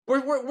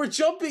We're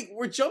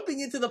jumping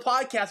into the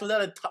podcast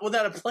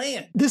without a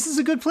plan. This is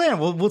a good plan.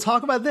 We'll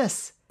talk about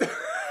this.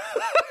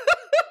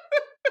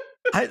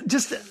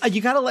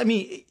 You gotta let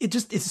me.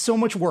 It's so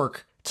much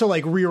work to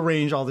like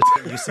rearrange all the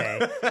shit you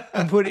say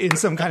and put it in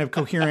some kind of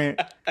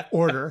coherent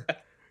order.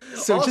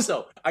 So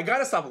also, I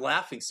gotta stop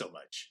laughing so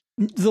much.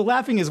 The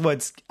laughing is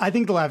I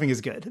think the laughing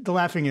is good. The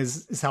laughing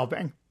is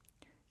helping.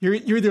 You're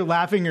either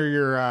laughing or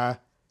you're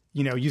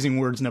using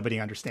words nobody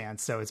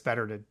understands. So it's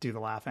better to do the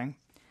laughing.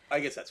 I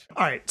guess that's fair.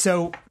 All right,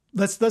 so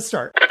let's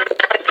start.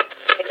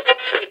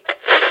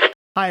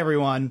 Hi,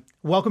 everyone.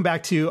 Welcome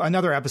back to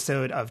another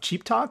episode of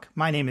Cheap Talk.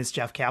 My name is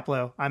Jeff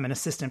Kaplow. I'm an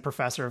assistant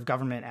professor of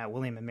government at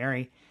William &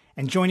 Mary.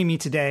 And joining me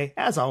today,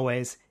 as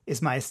always,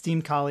 is my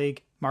esteemed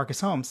colleague,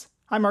 Marcus Holmes.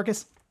 Hi,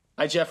 Marcus.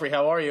 Hi, Jeffrey.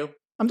 How are you?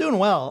 I'm doing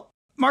well.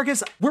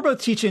 Marcus, we're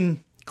both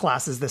teaching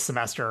classes this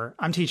semester.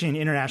 I'm teaching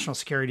international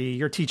security.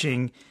 You're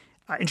teaching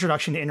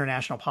Introduction to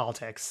International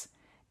Politics.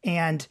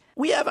 And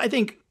we have, I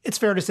think it's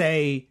fair to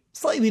say,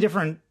 slightly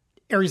different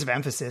areas of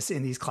emphasis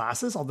in these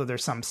classes, although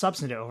there's some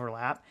substantive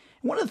overlap.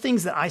 One of the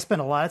things that I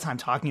spend a lot of time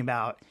talking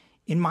about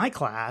in my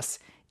class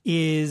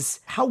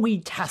is how we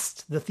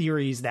test the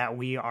theories that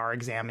we are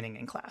examining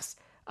in class.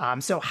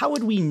 So how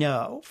would we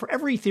know? For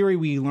every theory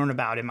we learn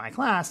about in my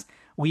class,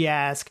 we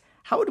ask,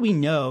 how would we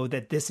know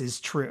that this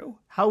is true?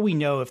 How do we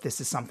know if this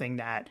is something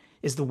that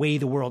is the way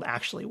the world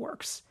actually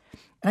works?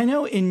 And I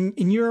know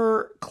in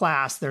your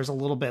class, there's a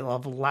little bit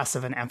of less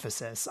of an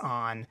emphasis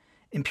on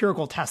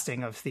empirical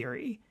testing of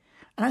theory.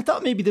 And I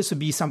thought maybe this would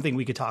be something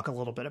we could talk a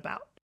little bit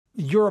about.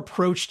 Your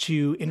approach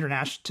to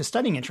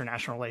studying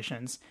international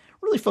relations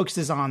really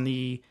focuses on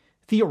the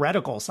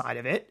theoretical side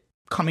of it,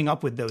 coming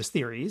up with those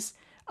theories.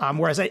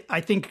 Whereas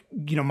I think,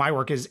 my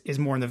work is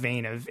more in the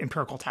vein of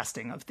empirical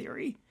testing of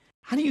theory.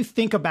 How do you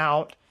think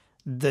about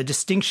the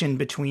distinction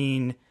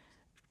between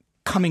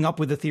coming up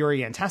with a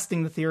theory and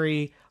testing the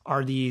theory?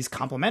 Are these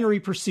complementary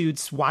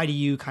pursuits? Why do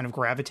you kind of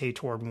gravitate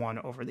toward one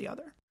over the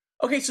other?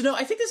 Okay, so no,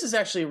 I think this is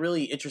actually a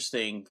really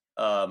interesting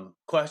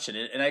question.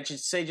 And I should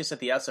say just at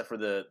the outset for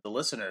the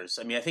listeners,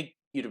 I mean, I think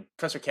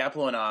Professor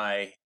Kaplow and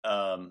I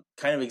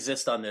kind of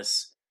exist on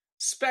this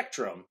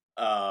spectrum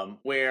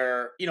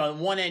where, on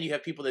one end you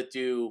have people that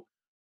do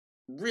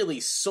really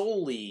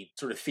solely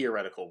sort of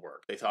theoretical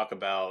work. They talk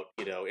about,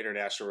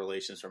 international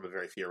relations from a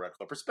very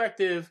theoretical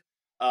perspective.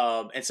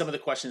 And some of the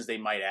questions they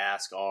might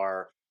ask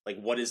are, like,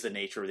 what is the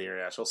nature of the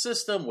international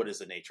system? What is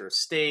the nature of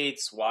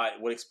states? What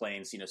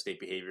explains, state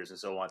behaviors and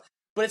so on?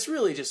 But it's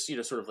really just,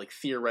 sort of like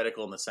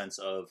theoretical in the sense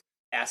of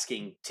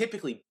asking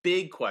typically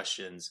big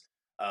questions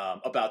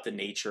about the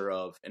nature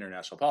of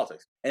international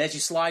politics. And as you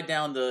slide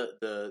down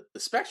the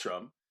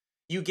spectrum,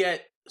 you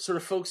get sort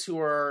of folks who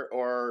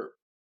are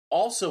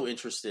also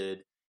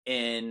interested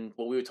in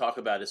what we would talk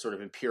about as sort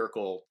of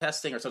empirical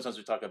testing, or sometimes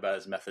we talk about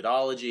as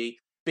methodology.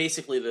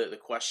 Basically, the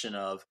question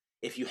of,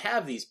 if you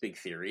have these big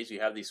theories,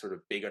 you have these sort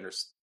of big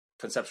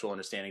conceptual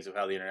understandings of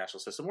how the international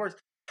system works,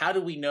 how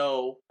do we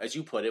know, as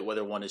you put it,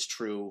 whether one is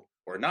true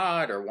or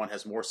not, or one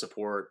has more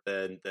support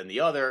than the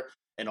other,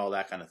 and all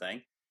that kind of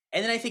thing?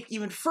 And then I think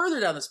even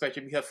further down the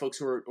spectrum, you have folks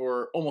who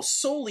are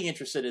almost solely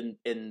interested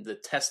in the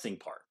testing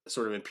part, the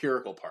sort of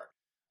empirical part.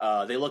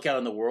 They look out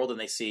in the world and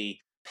they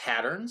see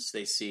patterns,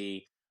 they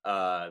see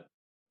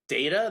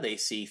data, they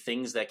see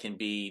things that can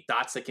be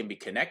dots that can be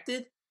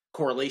connected,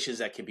 correlations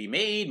that can be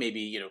made,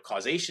 maybe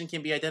causation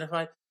can be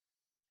identified,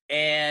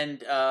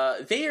 and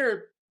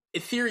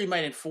in theory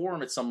might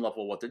inform at some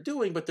level what they're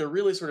doing, but they're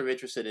really sort of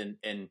interested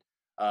in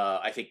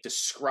I think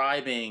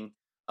describing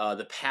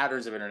the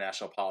patterns of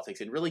international politics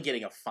and really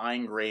getting a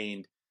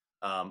fine-grained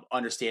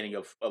understanding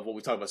of what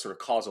we talk about, sort of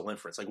causal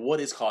inference, like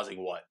what is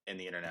causing what in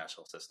the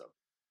international system.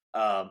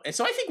 And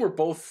so I think we're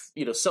both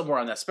somewhere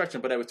on that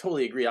spectrum, but I would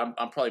totally agree. I'm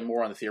probably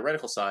more on the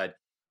theoretical side,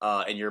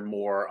 and you're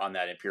more on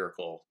that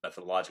empirical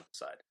methodological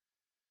side.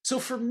 So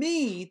for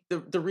me,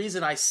 the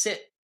reason I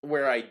sit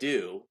where I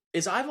do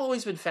is I've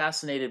always been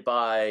fascinated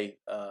by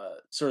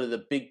sort of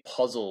the big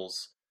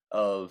puzzles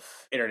of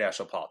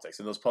international politics.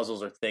 And those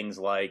puzzles are things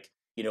like,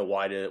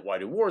 why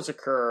do wars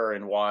occur,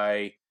 and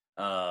why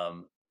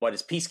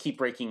does peace keep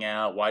breaking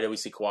out? Why do we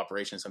see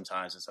cooperation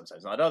sometimes and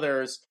sometimes not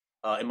others?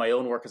 In my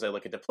own work, as I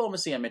look at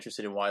diplomacy, I'm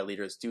interested in why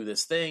leaders do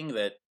this thing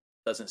that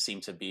doesn't seem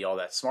to be all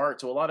that smart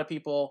to a lot of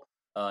people,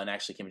 and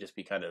actually can just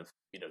be kind of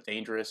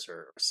dangerous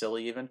or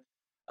silly even.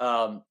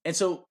 And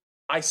so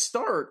I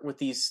start with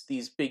these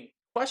big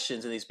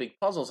questions and these big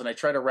puzzles, and I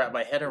try to wrap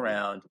my head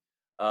around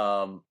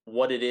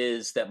what it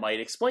is that might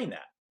explain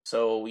that.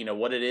 So,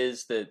 what it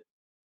is that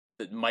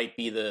might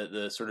be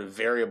the sort of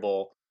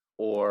variable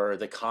or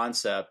the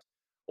concept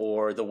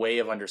or the way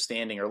of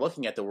understanding or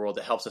looking at the world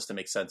that helps us to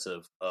make sense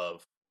of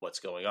what's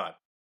going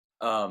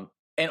on.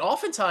 And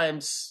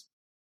oftentimes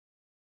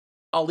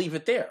I'll leave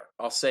it there.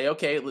 I'll say,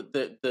 okay,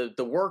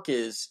 the work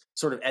is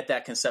sort of at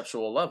that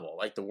conceptual level.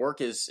 Like the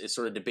work is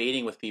sort of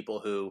debating with people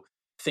who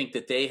think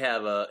that they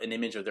have an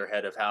image of their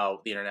head of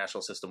how the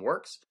international system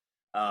works.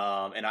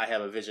 And I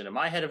have a vision in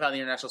my head of how the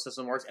international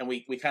system works. And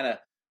we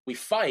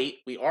fight,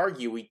 we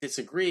argue, we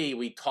disagree,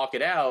 we talk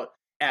it out.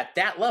 at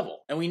that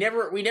level, and we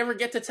never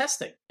get to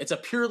testing. It's a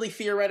purely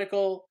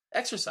theoretical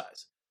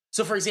exercise.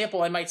 So, for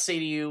example, I might say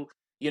to you,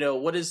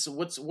 what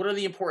are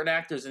the important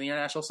actors in the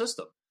international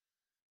system?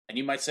 And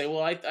you might say,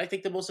 well, I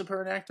think the most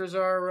important actors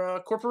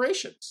are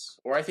corporations,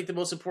 or I think the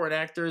most important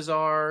actors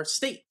are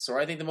states, or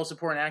I think the most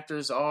important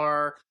actors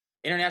are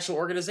international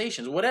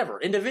organizations,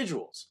 whatever,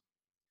 individuals.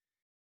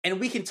 And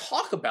we can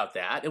talk about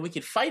that, and we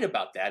can fight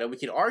about that, and we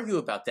can argue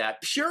about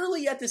that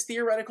purely at this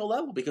theoretical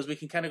level, because we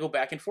can kind of go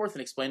back and forth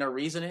and explain our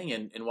reasoning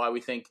and why we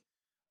think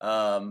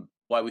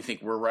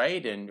we're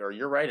right, or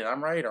you're right and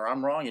I'm right, or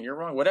I'm wrong and you're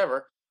wrong,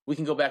 whatever. We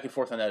can go back and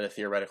forth on that at a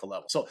theoretical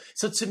level.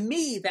 So to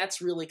me,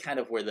 that's really kind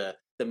of where the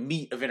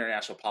meat of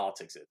international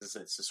politics is.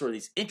 It's sort of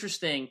these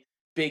interesting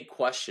big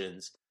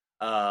questions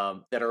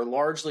that are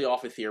largely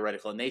often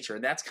theoretical in nature,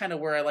 and that's kind of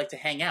where I like to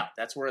hang out.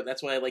 That's what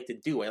I like to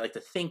do. I like to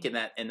think in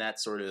that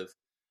sort of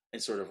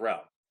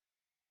realm.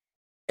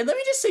 And let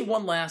me just say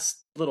one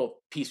last little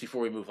piece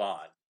before we move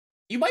on.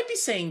 You might be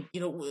saying,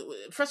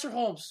 Professor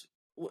Holmes,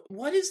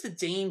 what is the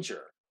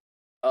danger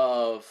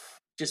of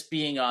just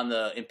being on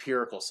the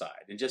empirical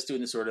side and just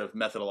doing the sort of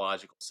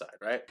methodological side,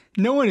 right?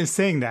 No one is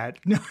saying that.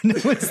 No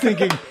one's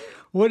thinking,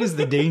 what is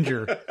the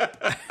danger?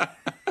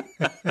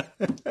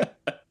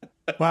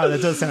 Wow, that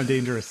does sound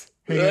dangerous.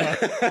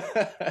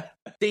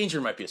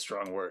 Danger might be a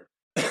strong word.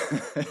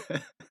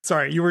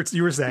 Sorry, you were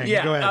saying.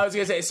 Yeah, go ahead. I was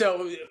going to say,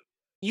 so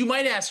you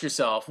might ask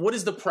yourself, what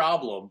is the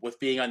problem with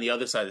being on the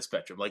other side of the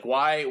spectrum? Like,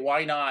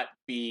 why not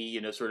be,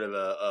 sort of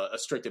a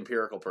strict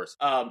empirical person?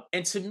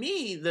 And to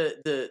me,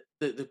 the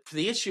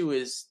issue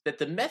is that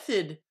the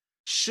method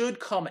should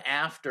come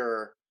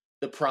after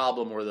the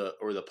problem or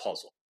the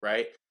puzzle,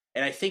 right?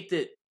 And I think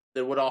that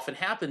what often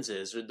happens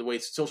is, or the way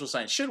social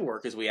science should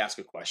work, is we ask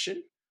a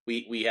question,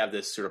 we have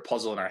this sort of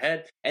puzzle in our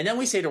head, and then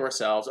we say to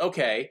ourselves,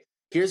 okay,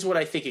 here's what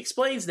I think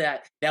explains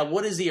that. Now,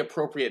 what is the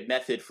appropriate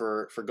method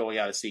for going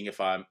out and seeing if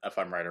I'm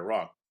right or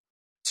wrong?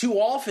 Too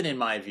often, in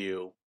my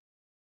view,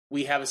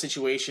 we have a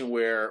situation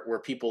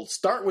where people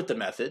start with the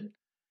method,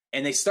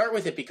 and they start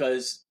with it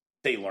because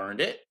they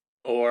learned it,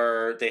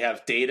 or they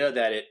have data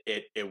that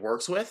it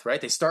works with,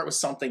 right? They start with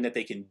something that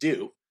they can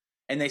do,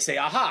 and they say,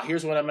 aha,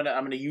 here's what I'm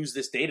gonna use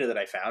this data that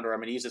I found, or I'm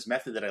gonna use this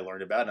method that I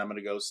learned about, and I'm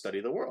gonna go study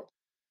the world.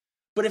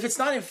 But if it's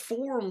not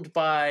informed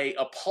by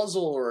a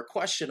puzzle or a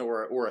question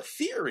or a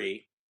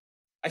theory,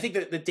 I think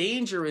that the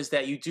danger is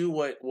that you do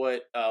what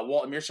Walt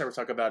and Mearsheimer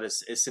talk about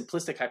is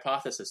simplistic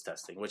hypothesis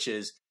testing, which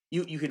is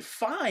you can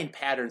find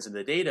patterns in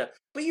the data,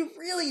 but you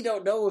really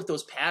don't know if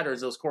those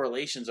patterns, those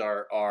correlations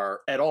are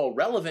at all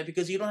relevant,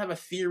 because you don't have a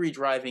theory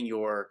driving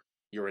your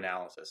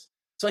analysis.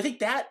 So I think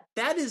that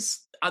is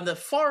on the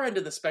far end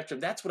of the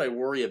spectrum. That's what I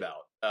worry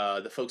about.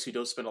 The folks who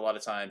don't spend a lot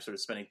of time sort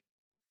of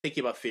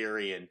thinking about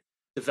theory and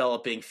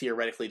developing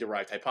theoretically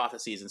derived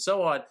hypotheses and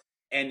so on.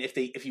 And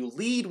if you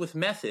lead with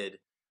method,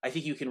 I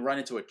think you can run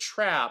into a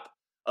trap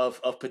of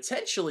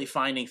potentially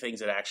finding things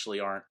that actually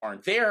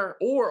aren't there,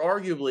 or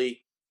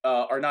arguably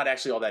are not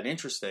actually all that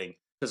interesting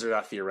because they're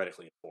not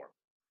theoretically informed.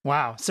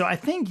 Wow. So I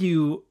think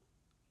you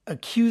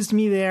accused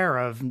me there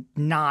of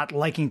not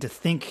liking to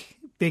think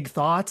big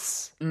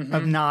thoughts,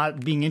 of not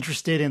being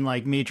interested in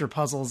like major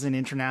puzzles in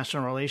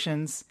international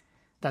relations.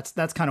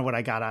 That's kind of what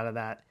I got out of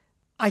that.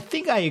 I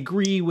think I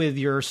agree with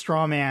your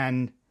straw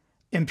man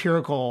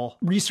empirical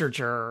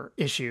researcher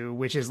issue,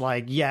 which is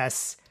like,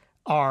 yes,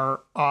 our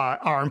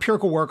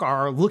empirical work,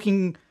 our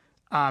looking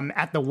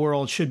at the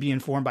world should be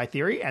informed by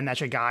theory, and that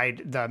should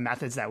guide the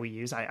methods that we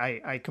use.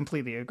 I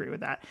completely agree with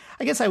that.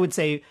 I guess I would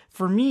say,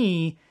 for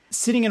me,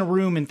 sitting in a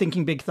room and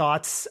thinking big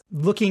thoughts,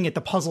 looking at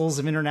the puzzles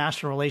of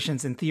international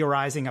relations and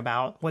theorizing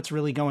about what's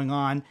really going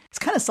on, it's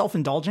kind of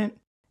self-indulgent,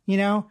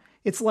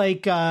 It's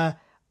like,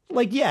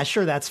 yeah,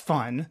 sure, that's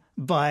fun,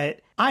 but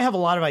I have a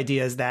lot of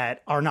ideas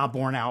that are not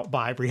borne out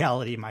by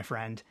reality, my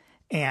friend.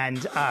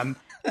 And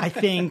I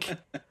think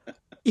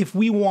if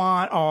we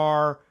want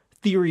our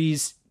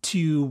theories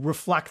to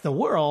reflect the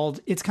world,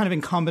 it's kind of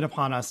incumbent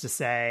upon us to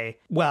say,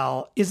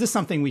 well, is this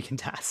something we can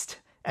test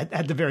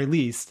at the very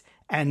least?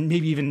 And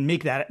maybe even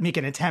make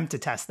an attempt to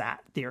test that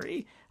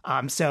theory.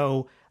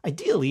 So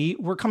ideally,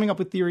 we're coming up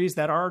with theories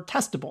that are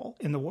testable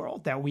in the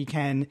world, that we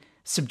can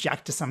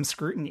subject to some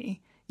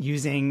scrutiny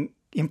using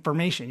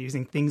information,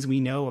 using things we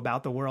know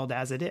about the world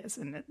as it is.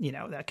 And,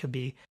 that could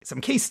be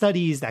some case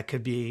studies, that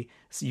could be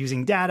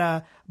using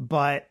data.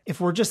 But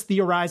if we're just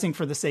theorizing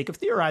for the sake of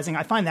theorizing,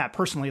 I find that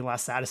personally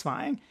less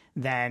satisfying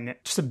than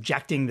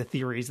subjecting the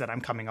theories that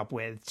I'm coming up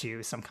with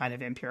to some kind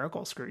of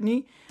empirical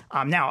scrutiny.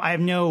 Now, I have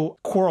no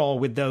quarrel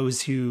with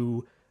those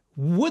who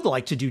would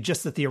like to do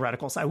just the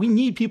theoretical side. We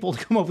need people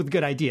to come up with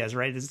good ideas,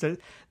 right?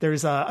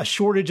 There's a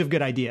shortage of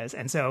good ideas.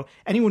 And so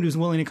anyone who's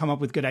willing to come up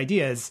with good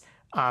ideas,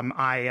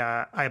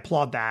 I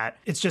applaud that.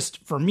 It's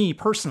just, for me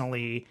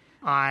personally,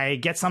 I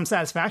get some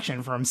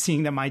satisfaction from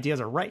seeing that my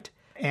ideas are right.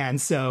 And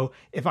so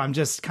if I'm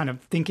just kind of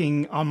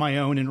thinking on my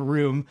own in a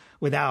room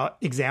without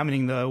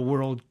examining the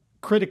world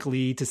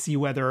critically to see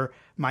whether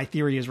my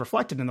theory is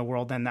reflected in the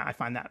world, then I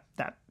find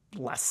that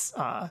less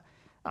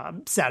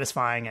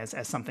satisfying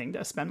as something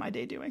to spend my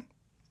day doing.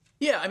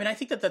 Yeah, I mean, I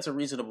think that that's a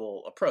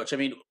reasonable approach. I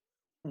mean,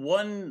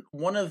 one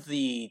of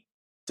the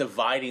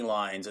dividing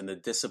lines in the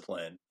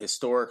discipline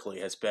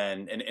historically has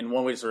been, and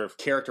one way to sort of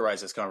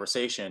characterize this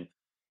conversation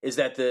is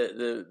that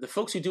the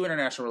folks who do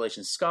international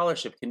relations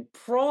scholarship can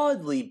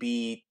broadly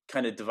be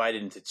kind of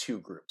divided into two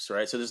groups,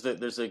 right? So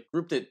there's a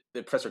group that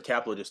Professor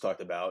Kaplan just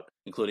talked about,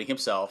 including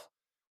himself,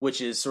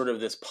 which is sort of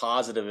this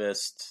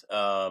positivist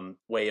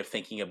way of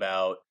thinking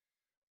about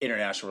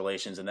international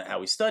relations and how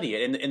we study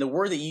it. And the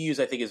word that you use,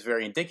 I think, is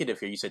very indicative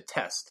here. You said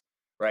test,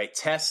 right?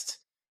 Test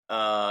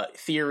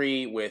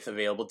theory with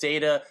available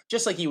data,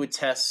 just like you would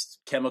test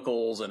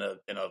chemicals in a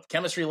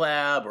chemistry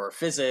lab or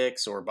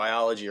physics or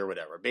biology or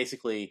whatever.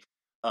 Basically,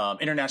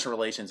 international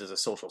relations is a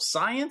social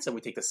science, and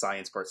we take the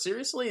science part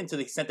seriously. And to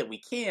the extent that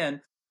we can,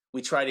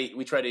 we try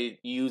to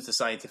use the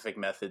scientific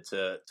method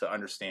to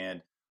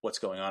understand what's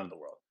going on in the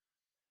world.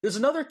 There's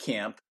another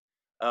camp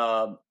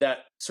that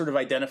sort of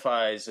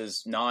identifies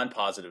as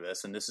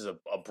non-positivist, and this is a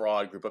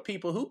broad group of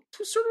people who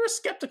sort of are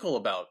skeptical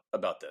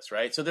about this,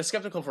 right? So they're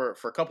skeptical for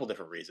a couple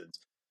different reasons.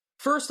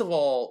 First of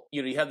all,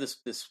 you have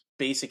this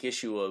basic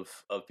issue of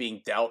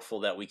being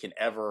doubtful that we can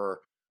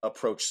ever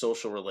approach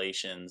social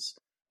relations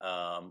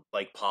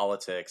like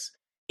politics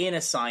in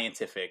a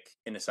scientific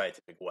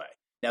way.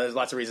 Now, there's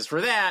lots of reasons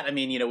for that. I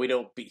mean,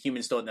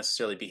 humans don't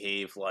necessarily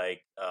behave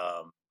like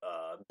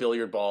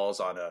billiard balls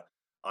on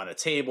a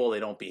table. They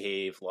don't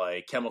behave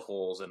like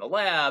chemicals in a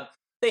lab.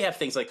 They have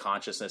things like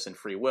consciousness and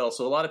free will.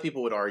 So a lot of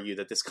people would argue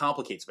that this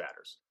complicates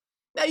matters.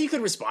 Now, you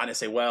could respond and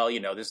say, well,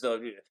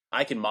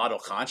 I can model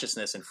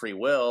consciousness and free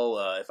will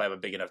if I have a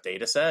big enough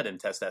data set and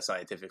test that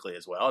scientifically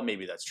as well. And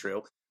maybe that's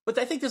true. But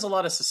I think there's a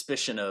lot of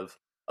suspicion of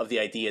the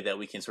idea that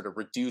we can sort of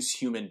reduce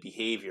human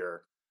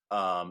behavior,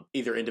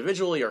 either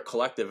individually or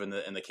collective in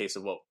the case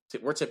of what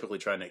we're typically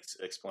trying to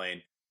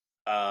explain,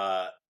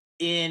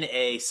 in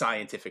a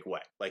scientific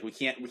way. Like we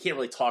can't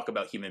really talk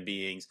about human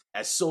beings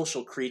as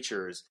social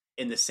creatures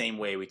in the same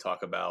way we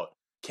talk about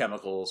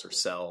chemicals or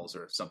cells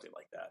or something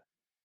like that.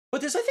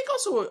 But there's, I think,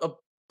 also a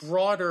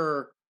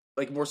broader,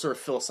 like more sort of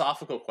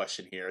philosophical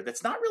question here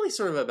that's not really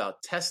sort of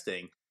about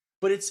testing,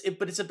 but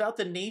it's about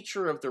the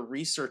nature of the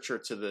researcher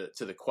to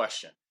the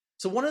question.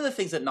 So one of the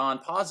things that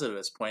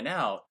non-positivists point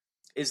out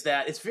is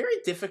that it's very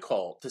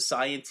difficult to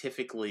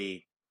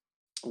scientifically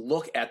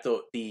look at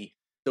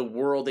the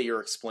world that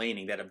you're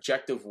explaining, that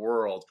objective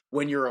world,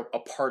 when you're a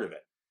part of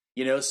it.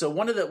 So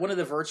one of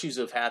the virtues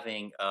of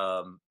having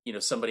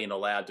somebody in a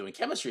lab doing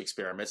chemistry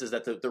experiments is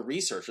that the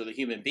researcher, the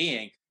human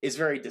being, is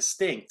very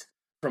distinct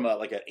from an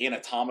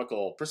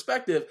anatomical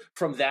perspective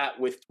from that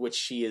with which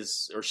she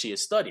is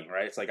studying,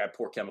 right? It's like I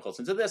pour chemicals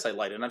into this, I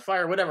light it on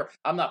fire, whatever.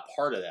 I'm not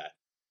part of that.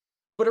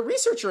 But a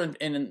researcher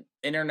in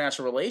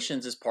international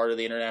relations is part of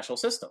the international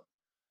system.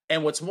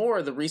 And what's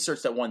more, the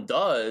research that one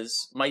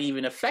does might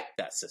even affect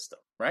that system,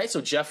 right?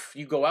 So Jeff,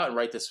 you go out and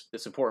write this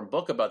important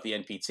book about the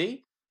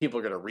NPT. People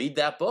are going to read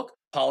that book.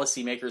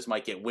 Policymakers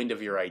might get wind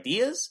of your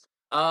ideas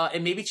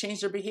and maybe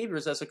change their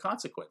behaviors as a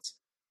consequence.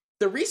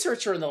 The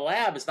researcher in the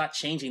lab is not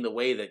changing the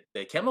way that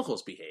the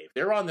chemicals behave.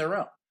 They're on their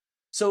own.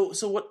 So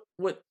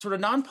what sort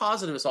of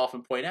non-positivists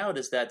often point out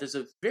is that there's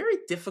a very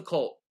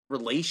difficult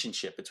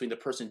relationship between the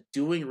person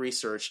doing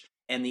research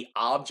and the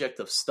object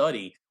of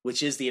study,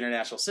 which is the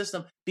international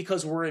system,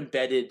 because we're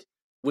embedded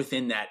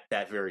within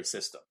that very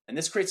system. And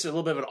this creates a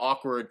little bit of an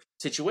awkward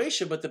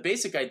situation, but the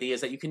basic idea is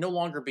that you can no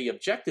longer be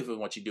objective in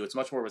what you do. It's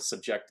much more of a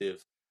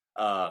subjective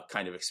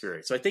kind of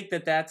experience. So I think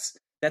that's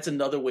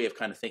another way of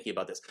kind of thinking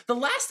about this. The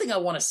last thing I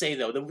want to say,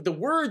 though, the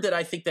word that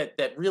I think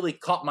that really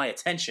caught my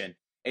attention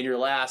in your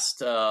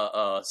last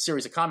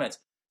series of comments,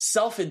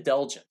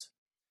 self-indulgent.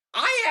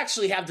 I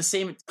actually have the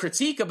same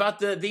critique about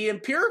the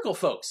empirical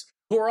folks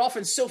who are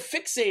often so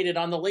fixated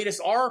on the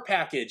latest R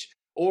package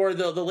or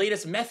the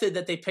latest method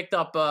that they picked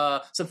up,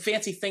 some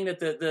fancy thing that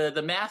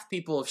the math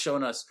people have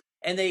shown us,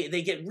 and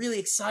they get really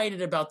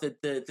excited about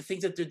the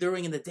things that they're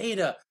doing in the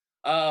data.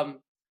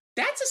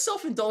 That's a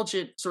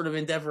self-indulgent sort of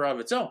endeavor of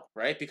its own,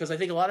 right? Because I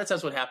think a lot of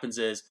times what happens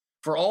is,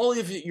 for all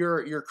of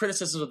your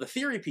criticisms of the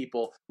theory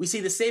people, we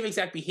see the same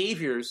exact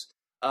behaviors.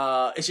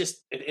 It's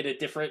just in a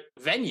different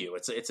venue.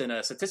 It's in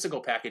a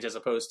statistical package as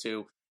opposed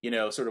to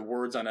sort of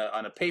words on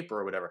a paper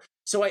or whatever.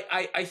 So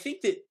I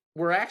think that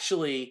we're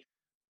actually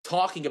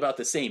talking about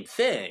the same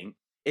thing.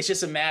 It's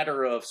just a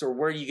matter of sort of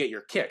where you get your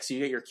kicks. So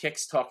you get your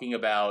kicks talking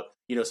about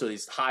so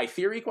these high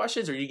theory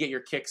questions, or you get your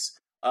kicks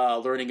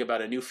learning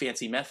about a new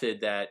fancy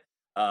method that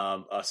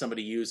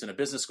somebody used in a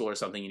business school or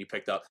something and you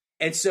picked up.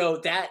 And so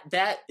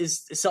that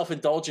is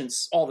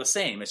self-indulgence all the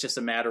same. It's just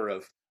a matter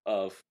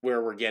of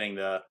where we're getting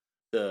the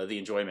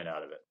enjoyment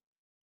out of it.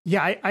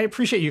 Yeah, I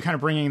appreciate you kind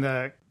of bringing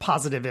the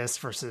positivist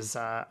versus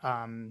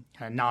kind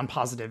of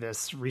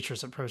non-positivist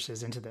research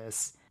approaches into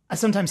this. I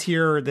sometimes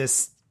hear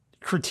this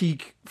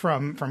critique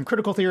from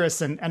critical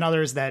theorists and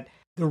others that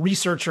the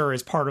researcher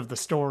is part of the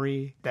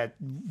story, that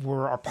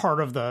we're a part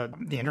of the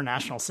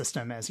international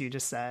system, as you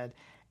just said.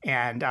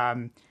 And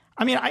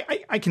I mean,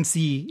 I can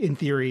see in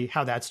theory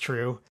how that's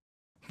true.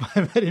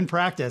 But in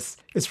practice,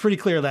 it's pretty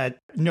clear that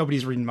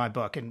nobody's reading my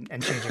book and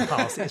changing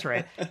policies,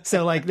 right?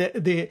 So like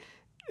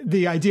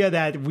the idea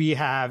that we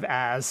have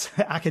as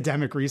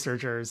academic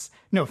researchers,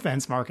 no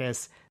offense,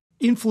 Marcus,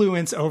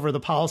 influence over the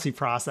policy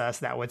process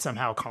that would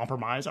somehow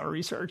compromise our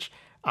research.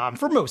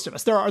 For most of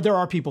us, there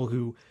are people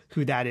who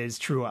that is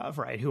true of,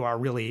 right? Who are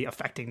really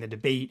affecting the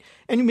debate,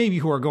 and maybe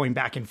who are going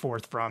back and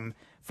forth from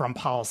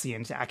policy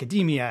into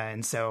academia,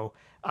 and so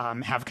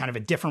have kind of a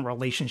different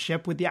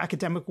relationship with the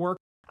academic work.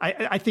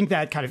 I think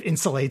that kind of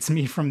insulates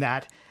me from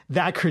that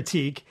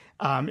critique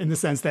in the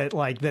sense that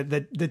like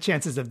the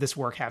chances of this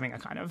work having a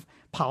kind of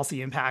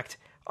policy impact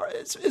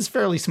is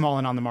fairly small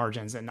and on the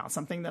margins, and not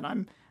something that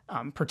I'm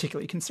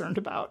particularly concerned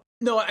about.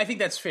 No, I think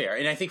that's fair.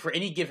 And I think for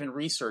any given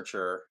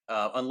researcher,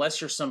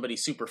 unless you're somebody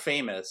super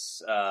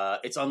famous,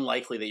 it's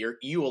unlikely that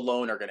you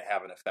alone are going to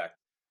have an effect.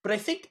 But I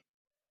think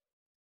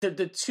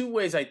the two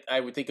ways I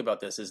would think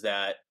about this is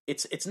that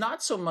it's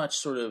not so much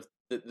sort of,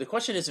 the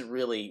question isn't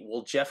really,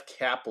 will Jeff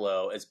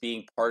Kaplow, as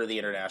being part of the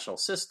international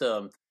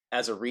system,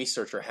 as a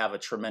researcher, have a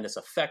tremendous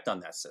effect on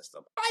that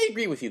system? I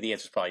agree with you. The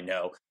answer is probably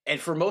no. And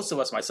for most of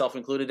us, myself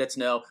included, it's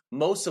no.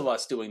 Most of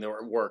us doing the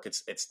work,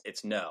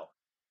 it's no.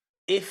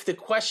 If the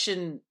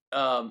question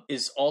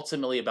is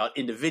ultimately about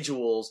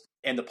individuals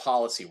and the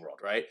policy world,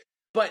 right?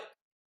 But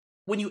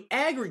when you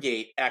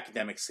aggregate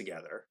academics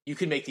together, you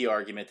can make the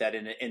argument that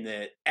in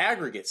the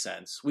aggregate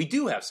sense, we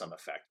do have some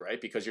effect, right?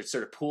 Because you're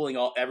sort of pooling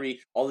all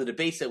the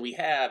debates that we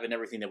have and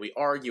everything that we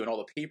argue and all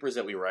the papers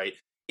that we write.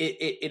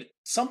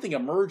 Something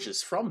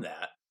emerges from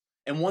that.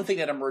 And one thing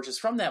that emerges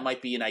from that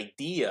might be an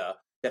idea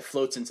that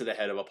floats into the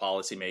head of a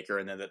policymaker,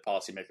 and then the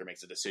policymaker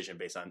makes a decision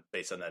based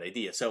on that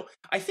idea. So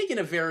I think in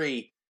a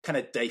very kind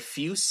of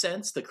diffuse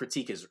sense, the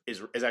critique is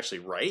actually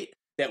right,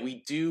 that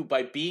we do,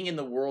 by being in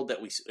the world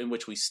in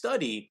which we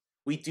study,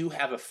 we do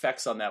have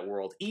effects on that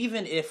world,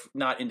 even if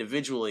not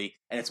individually,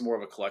 and it's more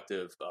of a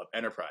collective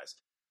enterprise.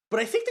 But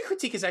I think the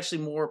critique is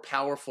actually more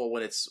powerful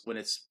when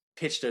it's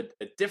pitched a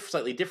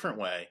slightly different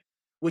way,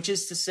 which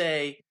is to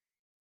say,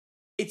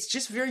 it's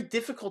just very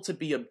difficult to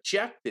be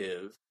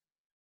objective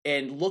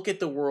and look at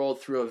the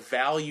world through a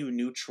value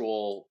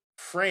neutral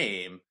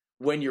frame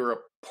when you're a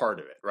part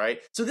of it,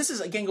 right? So this is,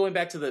 again, going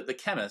back to the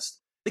chemist.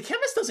 The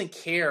chemist doesn't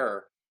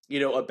care,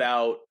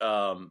 about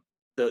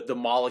the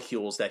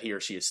molecules that he or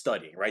she is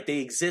studying, right? They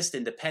exist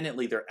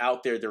independently. They're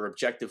out there. They're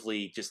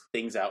objectively just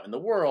things out in the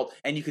world,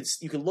 and you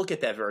can look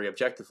at that very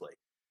objectively.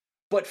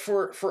 But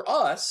for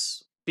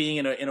us, being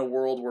in a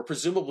world where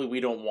presumably we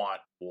don't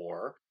want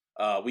war,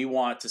 we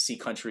want to see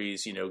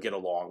countries, get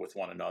along with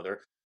one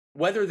another.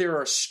 Whether there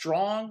are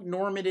strong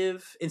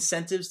normative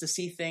incentives to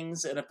see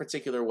things in a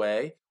particular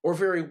way or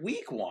very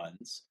weak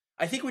ones,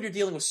 I think when you're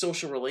dealing with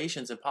social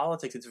relations and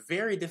politics, it's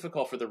very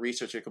difficult for the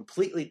researcher to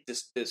completely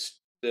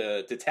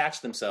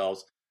detach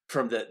themselves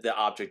from the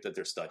object that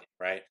they're studying,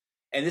 right?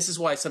 And this is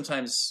why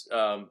sometimes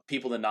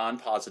people in the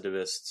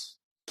non-positivist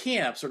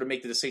camp sort of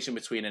make the distinction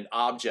between an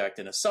object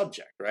and a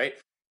subject, right?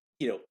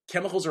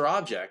 Chemicals are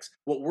objects.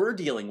 What we're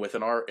dealing with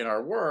in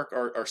our work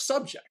are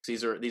subjects.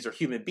 These are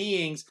human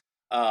beings.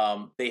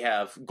 They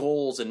have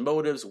goals and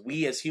motives.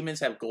 We as humans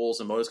have goals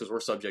and motives because we're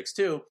subjects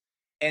too.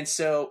 And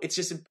so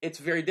it's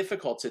very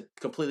difficult to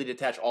completely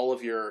detach all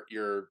of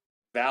your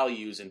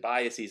values and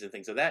biases and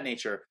things of that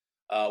nature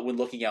when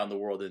looking out in the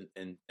world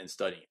and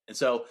studying. And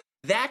so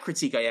that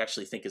critique I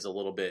actually think is a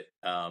little bit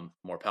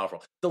more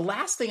powerful. The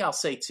last thing I'll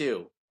say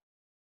too,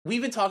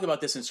 we've been talking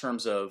about this in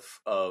terms of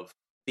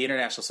the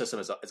international system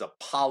as a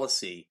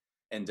policy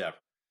endeavor.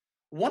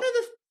 One of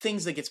the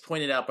things that gets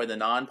pointed out by the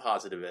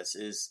non-positivists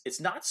is it's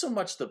not so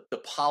much the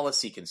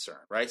policy concern,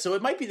 right? So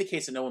it might be the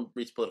case that no one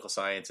reads political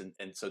science, and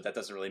so that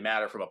doesn't really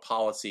matter from a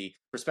policy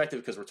perspective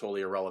because we're totally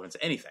irrelevant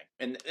to anything.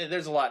 And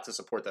there's a lot to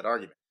support that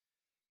argument.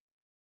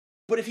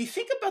 But if you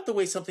think about the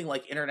way something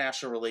like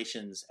international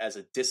relations as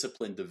a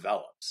discipline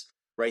develops,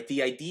 right?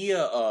 The idea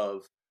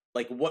of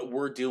like what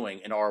we're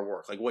doing in our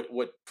work, like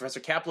what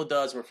Professor Kaplow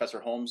does, what Professor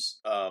Holmes,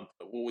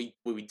 what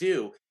we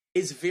do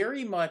is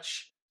very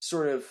much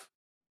sort of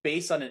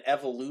based on an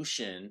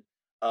evolution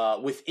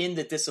within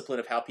the discipline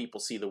of how people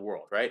see the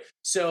world, right?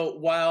 So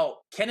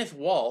while Kenneth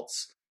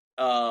Waltz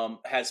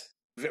has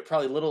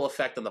probably little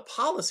effect on the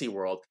policy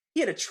world,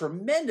 he had a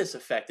tremendous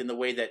effect in the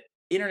way that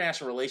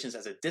international relations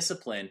as a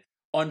discipline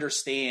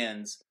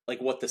understands like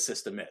what the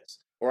system is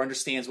or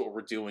understands what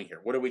we're doing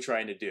here. What are we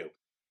trying to do?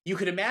 You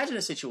could imagine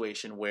a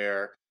situation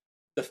where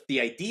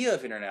the idea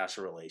of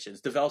international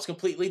relations develops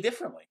completely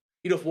differently.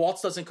 If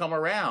Waltz doesn't come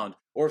around,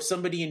 or if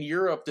somebody in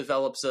Europe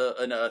develops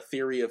a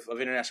theory of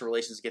international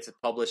relations, gets it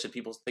published, and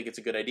people think it's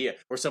a good idea,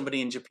 or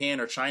somebody in Japan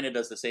or China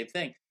does the same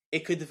thing,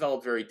 it could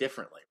develop very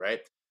differently,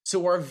 right?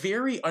 So our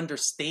very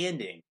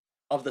understanding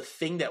of the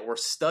thing that we're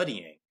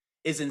studying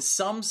is in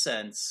some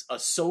sense a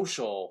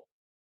social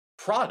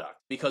product,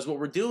 because what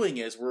we're doing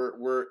is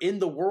we're in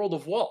the world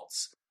of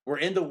Waltz. We're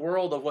in the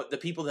world of what the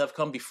people that have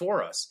come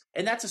before us,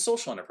 and that's a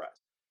social enterprise.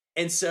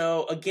 And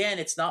so, again,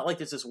 it's not like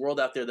there's this world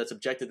out there that's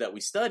objective that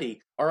we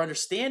study. Our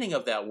understanding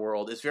of that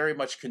world is very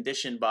much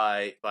conditioned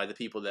by the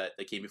people that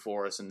came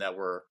before us and that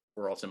we're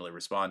ultimately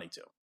responding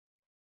to.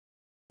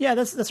 Yeah,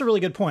 that's a really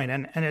good point.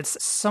 And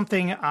it's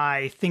something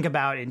I think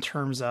about in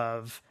terms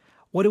of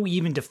what do we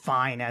even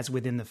define as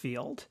within the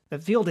field? The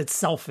field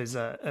itself is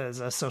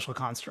a social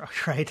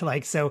construct, right?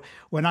 Like, so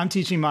when I'm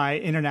teaching my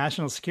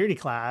international security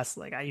class,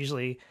 like I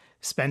usually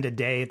spend a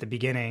day at the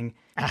beginning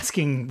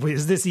asking,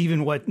 is this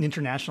even what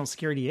international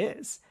security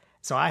is?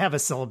 So I have a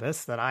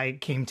syllabus that I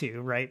came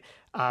to, right,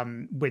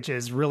 which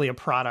is really a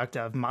product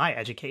of my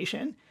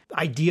education.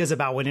 Ideas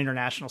about what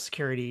international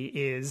security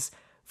is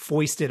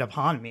foisted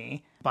upon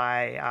me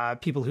by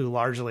people who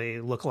largely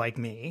look like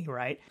me,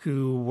 right,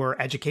 who were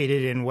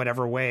educated in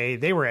whatever way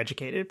they were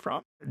educated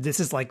from. This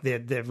is like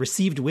the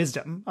received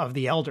wisdom of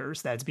the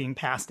elders that's being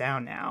passed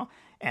down now.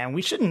 And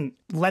we shouldn't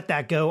let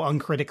that go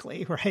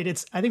uncritically, right?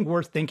 It's, I think,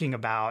 worth thinking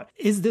about,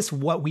 is this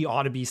what we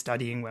ought to be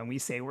studying when we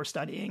say we're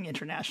studying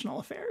international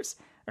affairs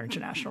or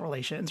international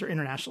relations or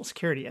international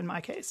security in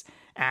my case?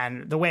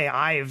 And the way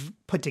I've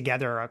put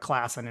together a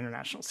class on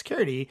international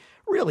security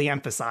really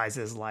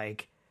emphasizes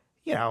like,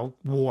 you know,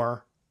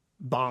 war,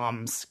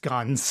 bombs,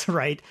 guns,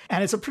 right?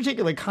 And it's a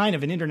particular kind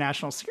of an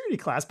international security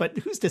class, but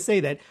who's to say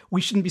that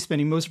we shouldn't be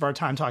spending most of our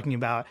time talking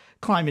about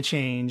climate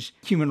change,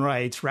 human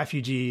rights,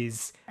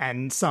 refugees,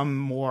 and some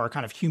more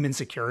kind of human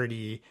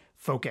security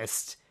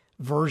focused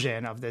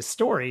version of this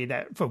story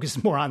that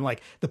focuses more on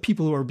like the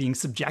people who are being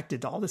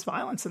subjected to all this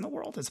violence in the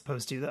world, as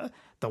opposed to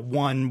the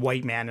one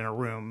white man in a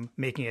room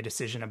making a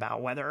decision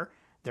about whether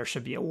there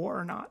should be a war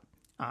or not.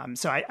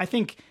 So I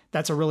think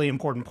that's a really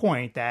important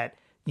point, that,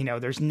 you know,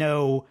 there's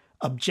no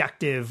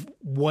objective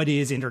what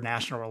is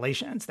international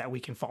relations that we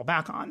can fall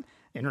back on.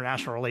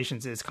 International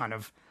relations is kind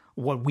of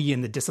what we in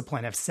the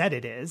discipline have said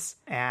it is,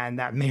 and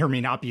that may or may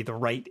not be the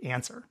right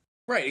answer.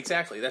 Right,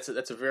 exactly. That's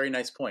a very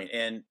nice point.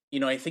 And, you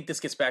know, I think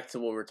this gets back to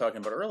what we were talking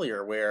about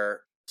earlier,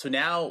 where, so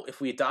now if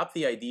we adopt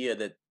the idea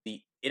that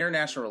the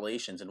international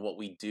relations and what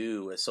we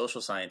do as social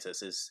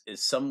scientists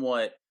is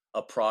somewhat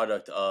a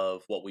product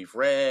of what we've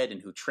read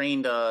and who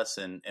trained us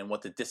and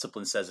what the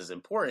discipline says is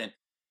important,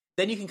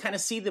 then you can kind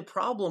of see the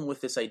problem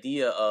with this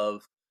idea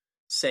of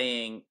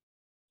saying,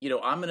 you know,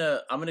 I'm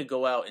gonna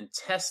go out and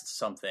test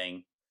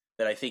something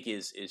that I think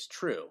is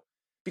true.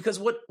 Because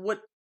what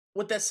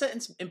that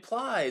sentence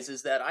implies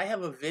is that I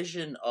have a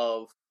vision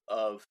of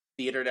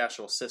the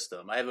international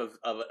system. I have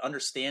an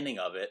understanding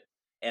of it,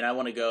 and I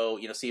want to go,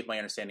 you know, see if my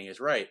understanding is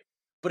right.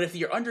 But if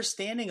your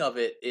understanding of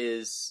it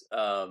is,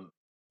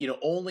 you know,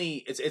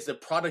 only it's the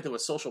product of a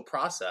social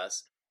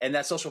process, and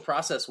that social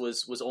process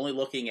was only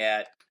looking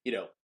at, you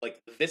know, like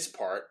this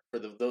part, for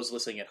those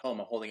listening at home,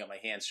 I'm holding up my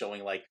hands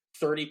showing like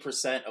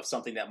 30% of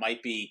something that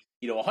might be,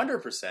 you know,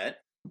 100%,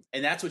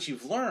 and that's what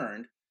you've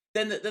learned,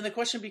 then the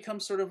question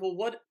becomes sort of,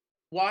 well,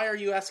 why are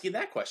you asking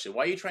that question?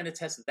 Why are you trying to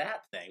test that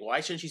thing? Why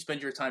shouldn't you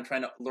spend your time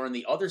trying to learn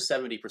the other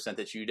 70%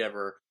 that you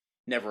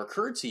never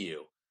occurred to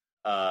you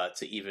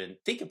to even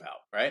think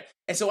about, right?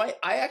 And so I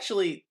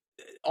actually,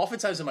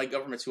 oftentimes in my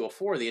Government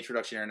 204, the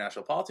Introduction to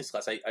International Politics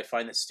class, I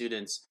find that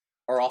students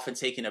are often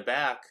taken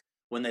aback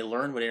when they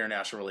learn what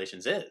international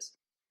relations is,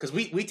 because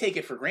we take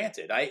it for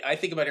granted. I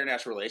think about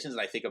international relations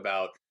and I think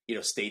about, you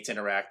know, states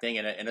interacting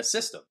in a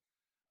system,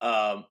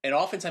 and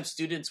oftentimes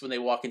students, when they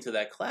walk into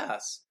that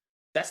class,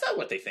 that's not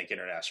what they think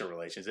international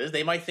relations is.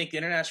 They might think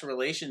international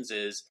relations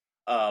is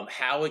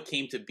how it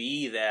came to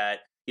be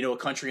that, you know, a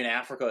country in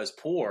Africa is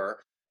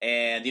poor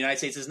and the United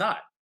States is not.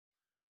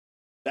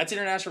 That's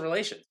international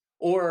relations.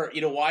 Or,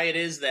 you know, why it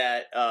is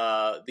that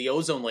the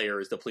ozone layer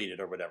is depleted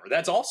or whatever.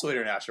 That's also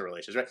international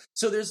relations, right?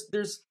 So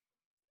there's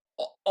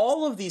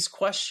all of these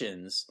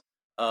questions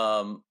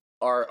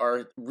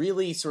are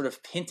really sort of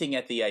hinting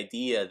at the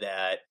idea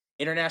that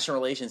international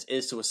relations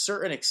is, to a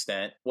certain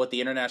extent, what the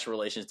international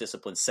relations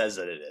discipline says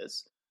that it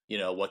is. You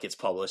know, what gets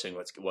published and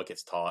what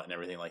gets taught and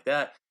everything like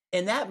that.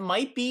 And that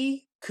might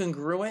be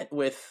congruent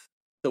with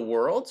the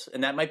world,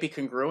 and that might be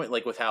congruent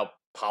like with how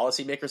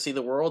policymakers see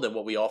the world and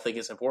what we all think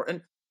is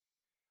important.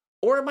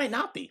 Or it might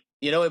not be.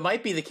 You know, it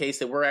might be the case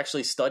that we're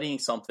actually studying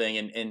something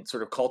and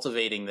sort of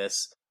cultivating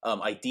this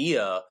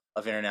idea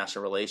of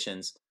international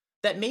relations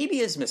that maybe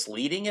is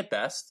misleading at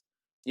best.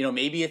 You know,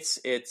 maybe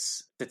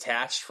it's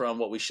detached from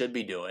what we should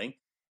be doing,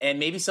 and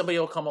maybe somebody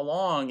will come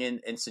along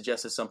and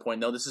suggest at some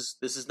point, no, this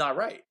is not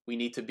right. We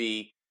need to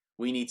be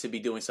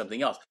doing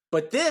something else.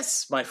 But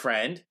this, my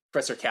friend,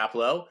 Professor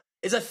Kaplow,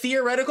 is a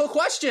theoretical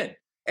question.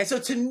 And so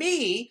to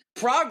me,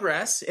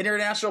 progress in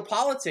international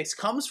politics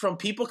comes from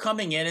people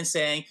coming in and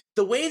saying,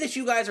 the way that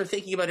you guys are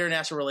thinking about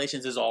international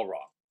relations is all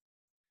wrong.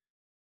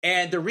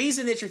 And the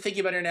reason that you're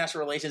thinking about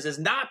international relations is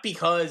not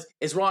because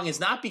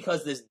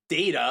this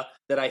data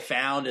that I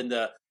found and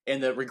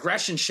the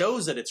regression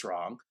shows that it's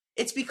wrong.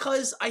 It's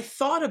because I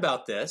thought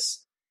about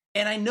this,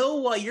 and I know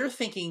why you're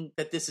thinking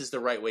that this is the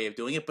right way of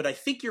doing it, but I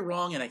think you're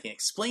wrong, and I can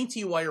explain to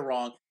you why you're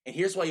wrong, and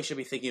here's why you should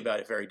be thinking about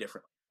it very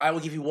differently. I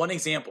will give you one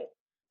example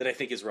that I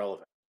think is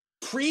relevant.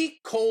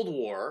 Pre-Cold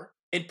War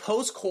and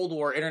post-Cold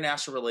War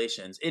international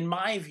relations, in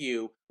my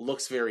view,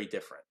 looks very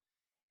different.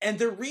 And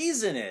the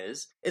reason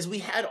is we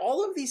had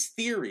all of these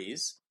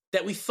theories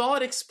that we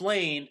thought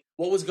explained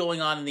what was going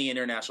on in the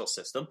international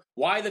system,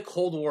 why the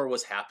Cold War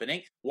was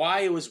happening, why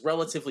it was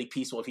relatively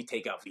peaceful if you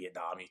take out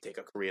Vietnam, you take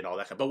out Korea and all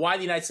that, but why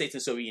the United States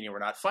and the Soviet Union were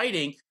not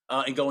fighting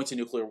and going to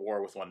nuclear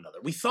war with one another.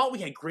 We thought we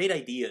had great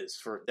ideas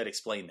that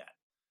explained that.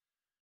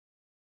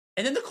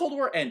 And then the Cold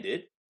War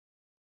ended,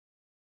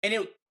 and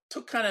it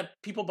took kind of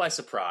people by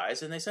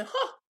surprise, and they said,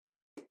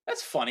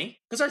 that's funny,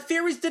 because our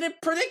theories didn't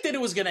predict that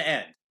it was going to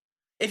end.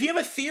 If you have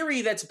a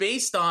theory that's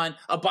based on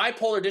a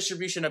bipolar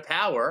distribution of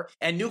power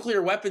and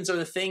nuclear weapons are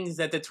the things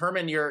that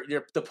determine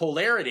the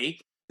polarity,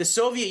 the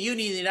Soviet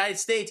Union and the United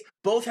States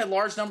both had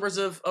large numbers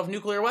of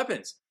nuclear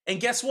weapons. And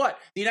guess what?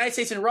 The United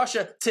States and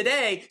Russia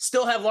today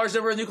still have large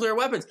number of nuclear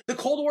weapons. The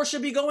Cold War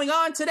should be going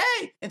on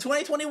today in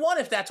 2021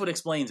 if that's what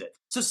explains it.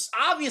 So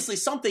obviously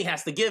something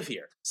has to give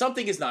here.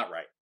 Something is not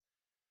right.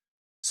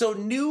 So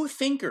new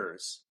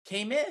thinkers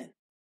came in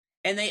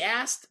and they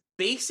asked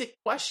basic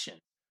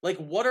questions. Like,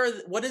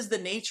 what is the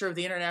nature of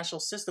the international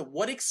system?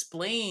 What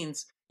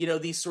explains,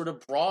 these sort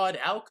of broad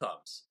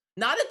outcomes?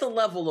 Not at the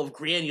level of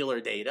granular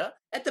data,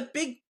 at the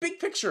big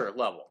picture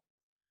level.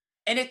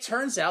 And it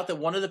turns out that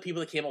one of the people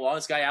that came along,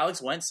 this guy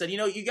Alex Went, said,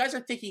 you guys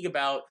are thinking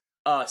about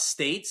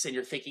states, and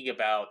you're thinking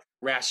about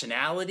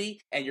rationality,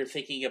 and you're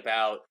thinking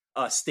about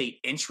state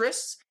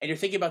interests, and you're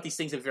thinking about these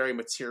things in very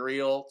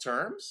material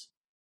terms.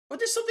 But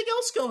there's something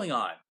else going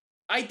on.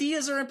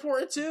 Ideas are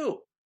important too.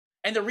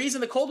 And the reason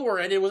the Cold War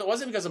ended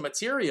wasn't because of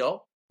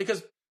material,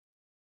 because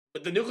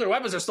the nuclear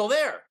weapons are still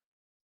there.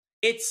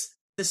 It's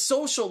the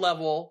social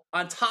level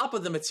on top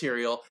of the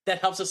material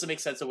that helps us to make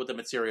sense of what the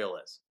material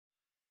is.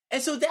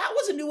 And so that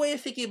was a new way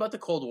of thinking about the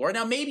Cold War.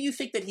 Now, maybe you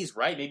think that he's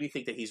right, maybe you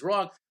think that he's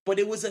wrong, but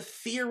it was a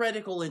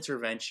theoretical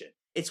intervention.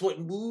 It's what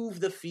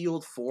moved the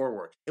field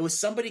forward. It was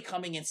somebody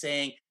coming and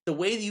saying, the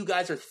way that you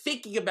guys are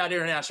thinking about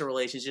international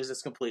relations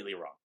is completely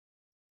wrong.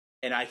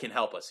 And I can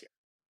help us here.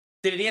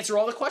 Did it answer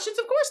all the questions?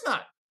 Of course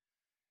not.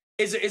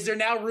 Is there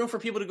now room for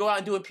people to go out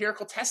and do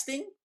empirical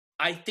testing?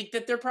 I think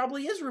that there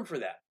probably is room for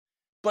that.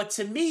 But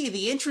to me,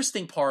 the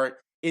interesting part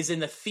is in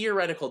the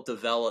theoretical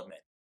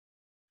development.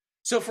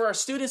 So for our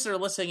students that are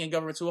listening in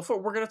Government 204,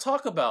 we're going to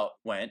talk about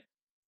Went,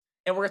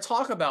 and we're going to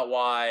talk about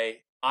why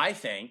I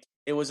think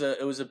it was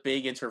a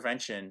big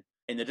intervention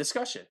in the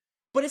discussion.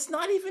 But it's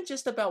not even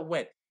just about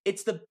Went.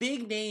 It's the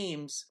big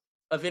names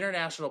of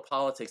international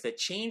politics that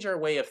change our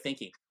way of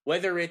thinking,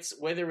 whether it's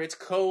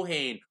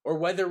Cohen or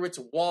whether it's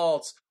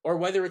Waltz or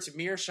whether it's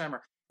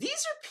Mearsheimer. These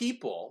are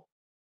people,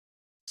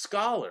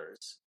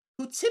 scholars,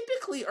 who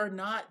typically are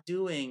not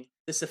doing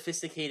the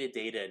sophisticated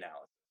data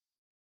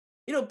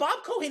analysis.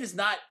 Bob Cohen is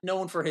not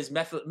known for his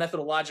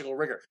methodological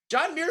rigor.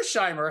 John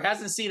Mearsheimer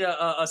hasn't seen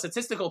a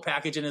statistical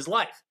package in his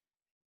life.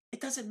 It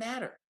doesn't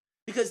matter,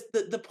 because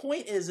the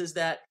point is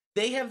that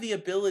they have the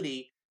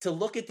ability to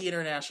look at the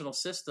international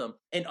system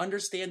and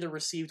understand the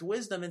received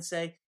wisdom and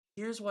say,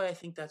 here's why I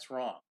think that's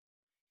wrong.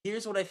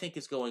 Here's what I think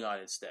is going on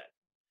instead.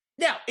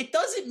 Now, it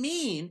doesn't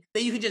mean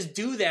that you can just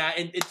do that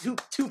in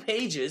two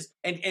pages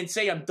and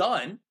say I'm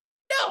done.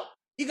 No,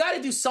 you got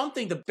to do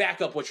something to back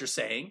up what you're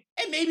saying.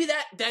 And maybe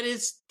that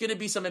is going to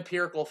be some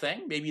empirical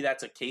thing. Maybe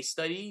that's a case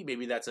study.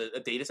 Maybe that's a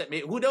data set.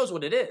 Maybe, who knows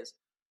what it is.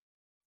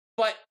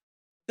 But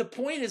the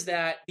point is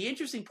that the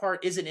interesting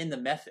part isn't in the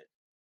method.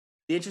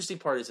 The interesting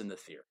part is in the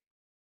theory.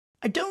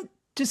 I don't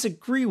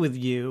disagree with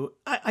you.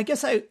 I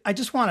guess I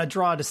just want to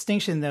draw a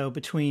distinction, though,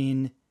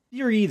 between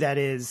theory that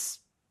is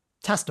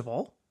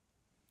testable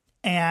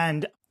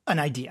and an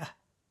idea.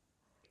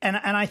 And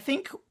I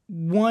think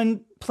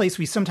one place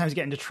we sometimes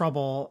get into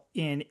trouble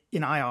in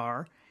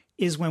IR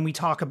is when we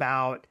talk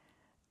about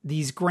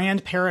these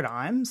grand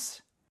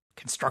paradigms,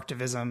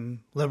 constructivism,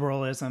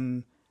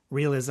 liberalism,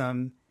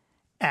 realism,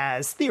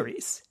 as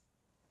theories.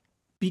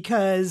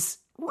 Because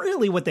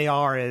really what they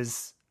are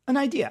is an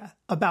idea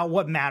about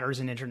what matters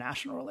in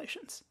international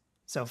relations.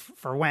 So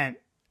for Went,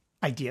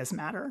 ideas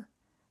matter.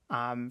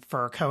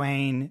 For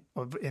Cohen,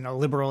 in a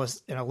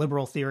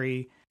liberal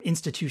theory,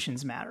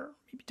 institutions matter,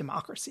 maybe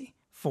democracy.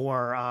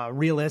 For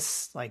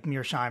realists like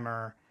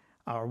Mearsheimer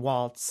or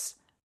Waltz,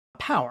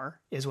 power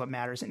is what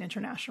matters in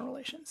international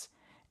relations.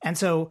 And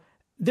so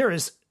there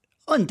is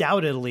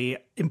undoubtedly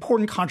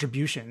important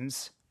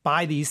contributions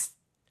by these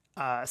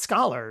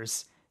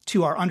scholars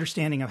to our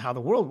understanding of how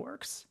the world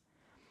works.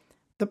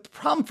 The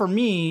problem for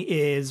me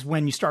is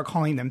when you start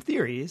calling them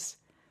theories,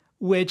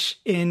 which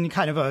in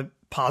kind of a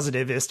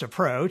positivist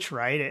approach,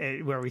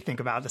 right, where we think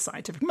about the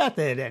scientific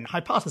method and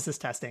hypothesis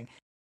testing,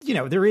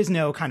 there is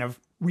no kind of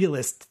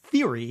realist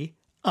theory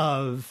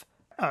of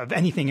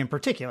anything in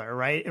particular,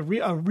 right? A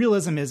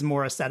realism is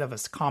more a set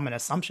of common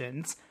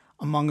assumptions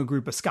among a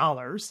group of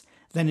scholars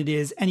than it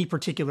is any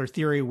particular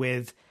theory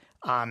with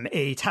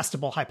a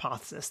testable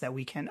hypothesis that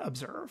we can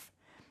observe.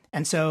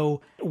 And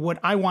so what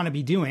I want to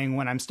be doing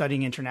when I'm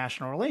studying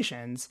international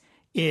relations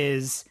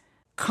is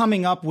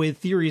coming up with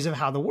theories of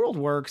how the world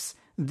works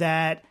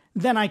that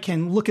then I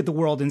can look at the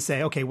world and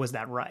say, okay, was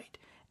that right?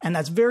 And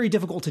that's very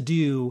difficult to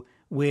do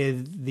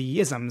with the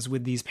isms,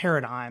 with these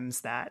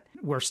paradigms that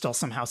we're still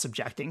somehow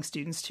subjecting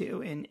students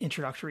to in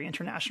introductory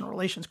international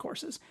relations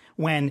courses,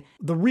 when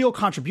the real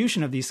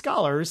contribution of these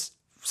scholars,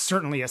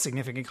 certainly a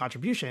significant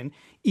contribution,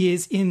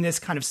 is in this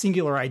kind of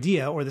singular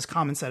idea or this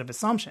common set of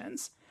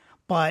assumptions.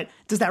 But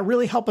does that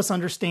really help us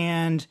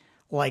understand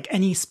like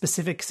any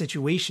specific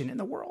situation in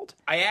the world?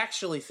 I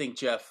actually think,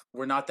 Jeff,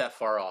 we're not that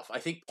far off. I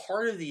think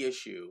part of the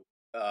issue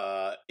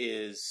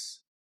is,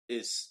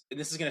 and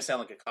this is going to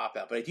sound like a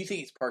cop-out, but I do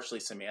think it's partially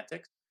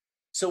semantics.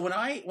 So when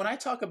I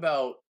talk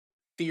about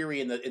theory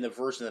in the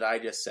version that I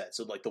just said,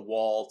 so like the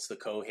Waltz, the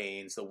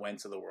Cohanes, the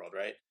Wentz of the world,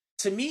 right?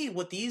 To me,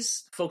 what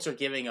these folks are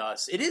giving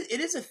us, it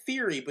is a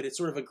theory, but it's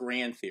sort of a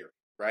grand theory,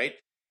 right?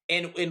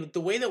 And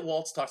the way that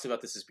Waltz talks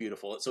about this is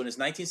beautiful. So in his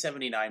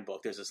 1979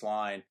 book, there's this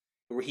line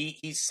where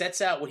he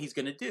sets out what he's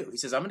going to do. He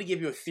says, I'm going to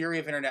give you a theory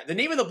of international... The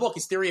name of the book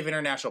is Theory of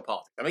International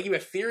Politics. I'm going to give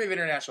you a theory of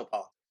international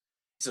politics.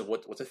 He says,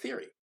 what's a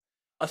theory?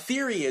 A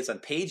theory is, on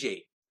page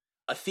 8,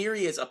 a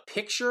theory is a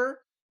picture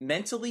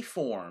mentally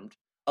formed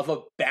of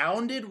a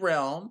bounded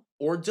realm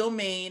or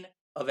domain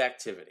of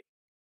activity.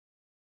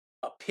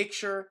 A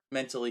picture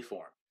mentally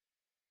formed.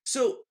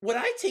 So what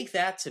I take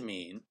that to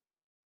mean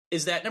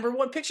is that, number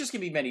one, pictures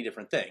can be many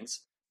different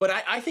things, but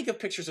I think of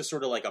pictures as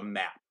sort of like a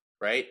map,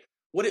 right?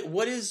 What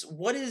is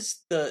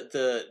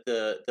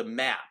the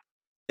map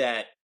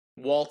that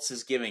Waltz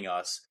is giving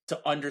us to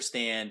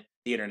understand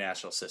the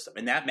international system?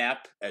 And that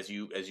map, as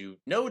you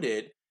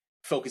noted,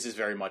 focuses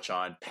very much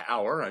on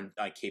power, on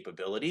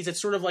capabilities. It's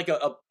sort of like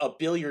a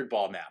billiard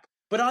ball map.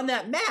 But on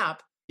that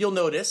map, you'll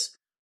notice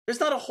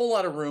there's not a whole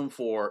lot of room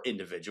for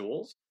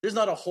individuals. There's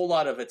not a whole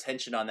lot of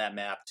attention on that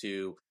map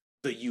to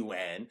the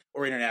UN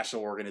or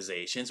international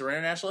organizations or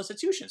international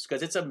institutions,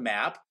 because it's a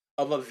map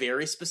of a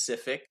very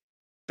specific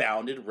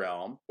bounded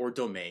realm or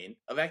domain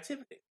of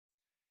activity.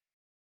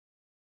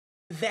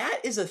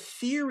 That is a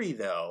theory,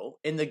 though,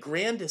 in the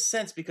grandest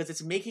sense, because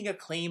it's making a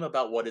claim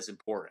about what is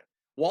important.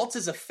 Waltz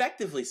is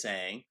effectively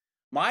saying,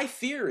 my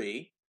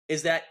theory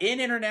is that in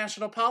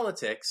international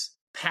politics,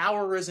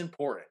 power is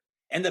important.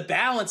 And the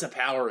balance of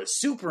power is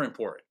super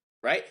important,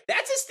 right?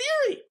 That's his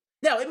theory.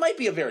 Now, it might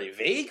be a very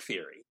vague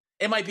theory.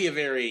 It might be a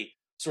very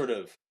sort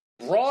of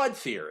broad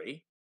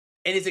theory.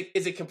 And is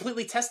it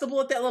completely testable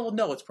at that level?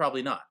 No, it's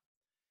probably not.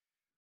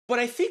 But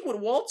I think what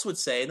Waltz would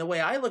say, and the way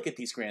I look at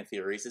these grand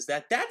theories, is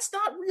that that's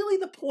not really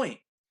the point.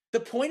 The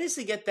point is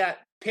to get that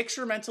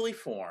picture mentally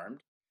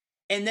formed.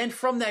 And then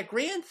from that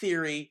grand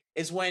theory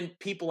is when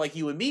people like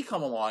you and me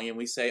come along and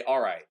we say,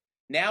 all right,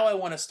 now I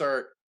want to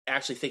start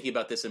actually thinking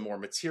about this in more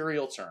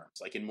material terms,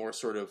 like in more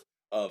sort of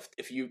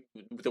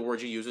the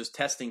word you use is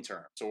testing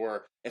terms,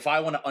 or if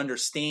I want to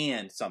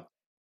understand something,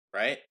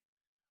 right?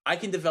 I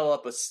can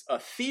develop a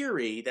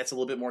theory that's a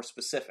little bit more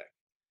specific.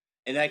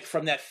 And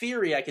from that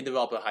theory, I can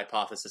develop a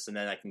hypothesis, and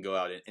then I can go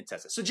out and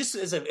test it. So just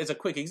as a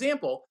quick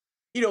example,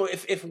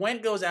 if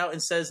Went goes out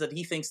and says that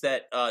he thinks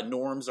that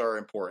norms are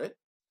important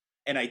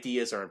and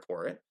ideas are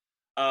important,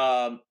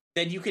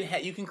 then you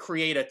can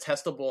create a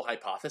testable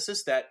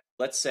hypothesis that,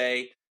 let's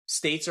say,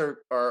 states are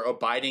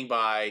abiding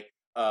by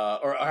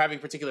or are having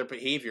particular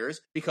behaviors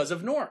because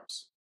of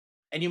norms.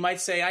 And you might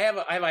say, I have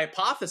a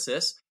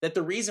hypothesis that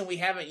the reason we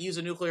haven't used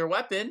a nuclear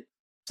weapon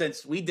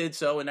since we did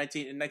so in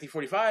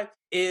 1945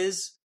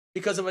 is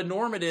because of a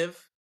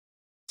normative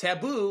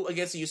taboo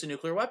against the use of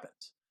nuclear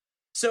weapons.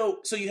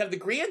 So you have the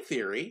grand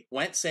theory,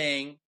 Went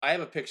saying, I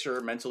have a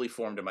picture mentally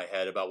formed in my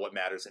head about what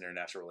matters in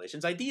international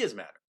relations. Ideas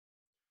matter.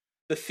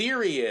 The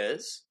theory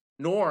is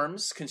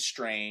norms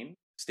constrain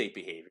state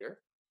behavior.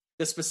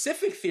 The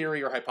specific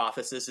theory or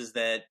hypothesis is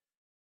that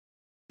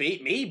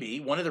maybe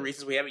one of the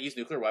reasons we haven't used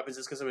nuclear weapons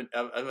is because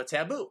of a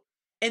taboo.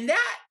 And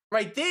that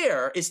right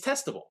there is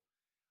testable.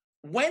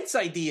 Went's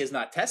idea is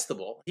not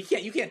testable.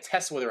 You can't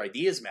test whether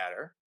ideas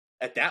matter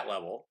at that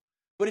level.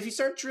 But if you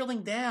start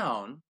drilling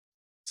down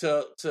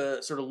to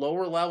sort of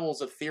lower levels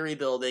of theory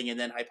building and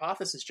then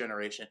hypothesis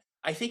generation,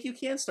 I think you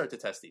can start to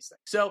test these things.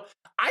 So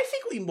I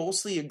think we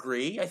mostly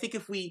agree. I think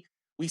if we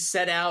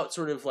set out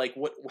sort of like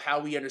how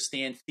we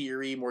understand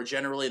theory more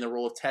generally and the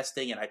role of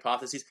testing and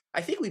hypotheses,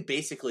 I think we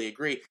basically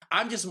agree.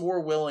 I'm just more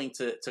willing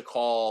to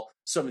call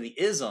some of the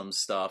isms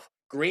stuff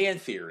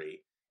grand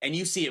theory, and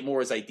you see it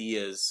more as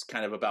ideas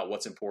kind of about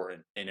what's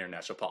important in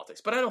international politics.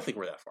 But I don't think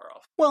we're that far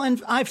off. Well,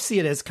 and I see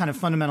it as kind of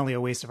fundamentally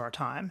a waste of our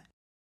time.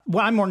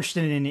 What I'm more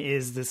interested in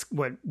is this,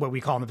 what we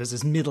call in the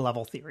business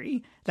mid-level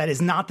theory. That is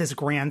not this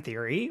grand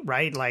theory,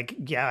 right? Like,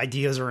 yeah,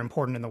 ideas are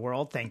important in the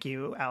world. Thank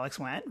you, Alex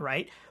Went,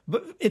 right?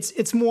 But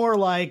it's more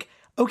like,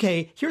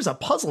 okay, here's a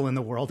puzzle in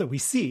the world that we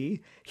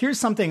see. Here's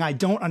something I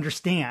don't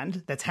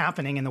understand that's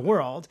happening in the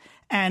world.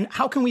 And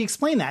how can we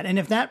explain that? And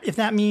if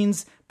that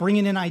means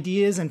bringing in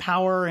ideas and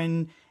power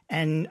and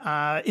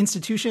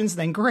institutions,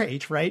 then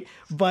great, right?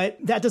 But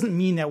that doesn't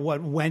mean that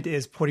what Went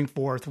is putting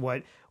forth,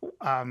 what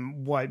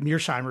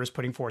Mearsheimer is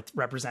putting forth,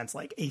 represents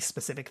like a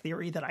specific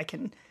theory that I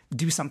can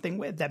do something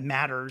with that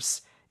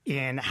matters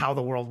in how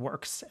the world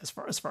works, as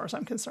far as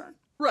I'm concerned.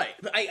 Right.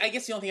 But I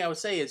guess the only thing I would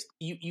say is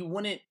you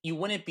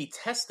wouldn't be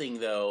testing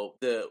though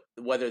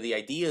whether the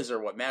ideas are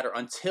what matter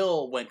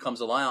until when it comes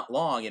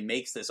along and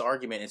makes this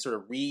argument and sort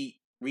of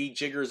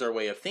rejiggers our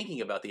way of thinking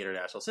about the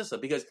international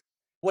system. Because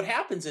what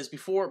happens is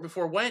before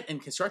Went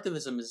and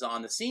constructivism is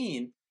on the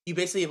scene, you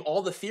basically have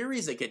all the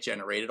theories that get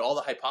generated, all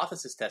the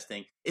hypothesis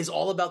testing is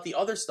all about the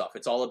other stuff.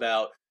 It's all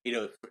about,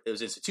 it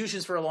was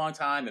institutions for a long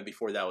time, and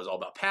before that was all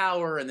about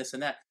power and this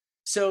and that.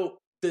 So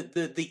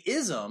the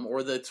ism,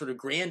 or the sort of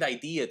grand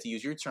idea, to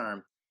use your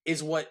term,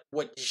 is what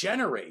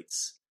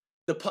generates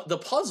the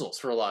puzzles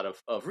for a lot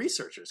of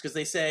researchers, because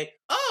they say,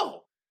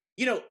 oh,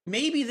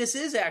 maybe this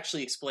is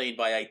actually explained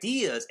by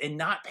ideas and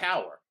not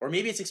power, or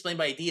maybe it's explained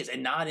by ideas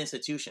and not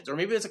institutions, or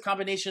maybe it's a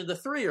combination of the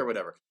three or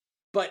whatever.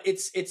 But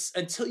it's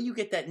until you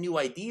get that new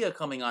idea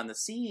coming on the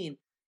scene,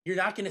 you're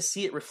not going to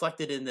see it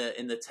reflected in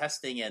the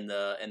testing and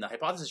the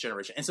hypothesis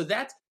generation. And so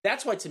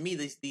that's why, to me,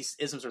 these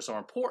isms are so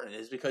important,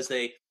 is because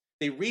they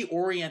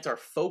reorient our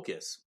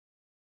focus.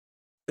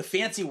 The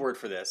fancy word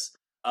for this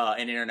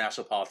in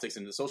international politics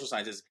and the social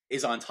sciences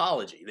is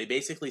ontology. They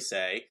basically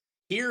say,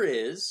 here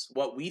is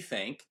what we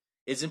think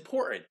is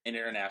important in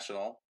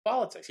international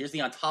politics. Here's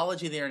the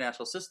ontology of the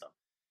international system.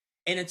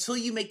 And until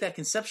you make that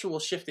conceptual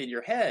shift in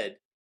your head,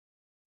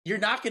 you're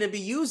not going to be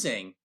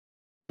using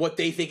what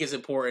they think is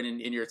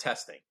important in your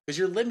testing, because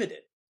you're limited.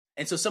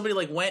 And so somebody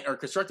like Went or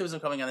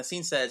constructivism coming on the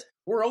scene says,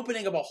 we're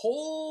opening up a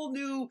whole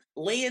new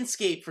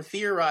landscape for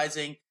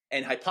theorizing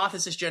and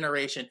hypothesis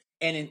generation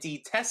and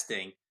indeed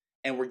testing,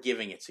 and we're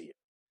giving it to you.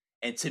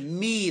 And to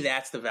me,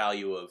 that's the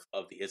value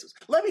of the isms.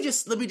 Let me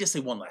just say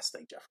one last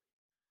thing, Jeffrey.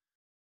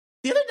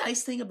 The other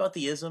nice thing about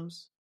the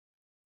isms,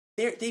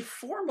 they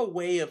form a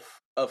way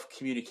of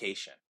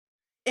communication.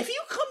 If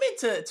you come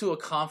into a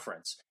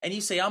conference and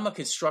you say, I'm a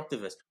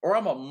constructivist, or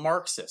I'm a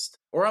Marxist,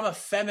 or I'm a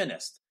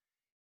feminist,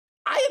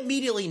 I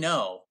immediately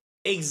know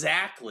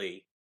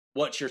exactly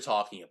what you're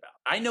talking about.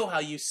 I know how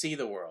you see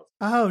the world.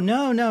 Oh,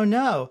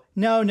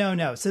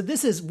 no. So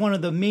this is one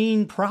of the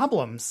main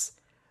problems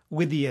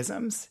with the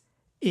isms,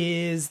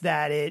 is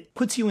that it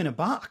puts you in a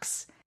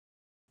box.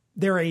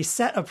 There are a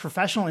set of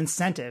professional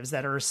incentives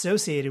that are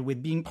associated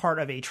with being part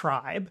of a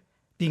tribe,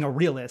 being a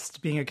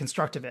realist, being a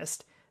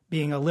constructivist,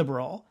 being a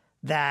liberal,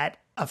 that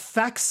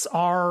affects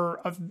our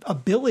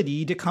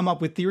ability to come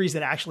up with theories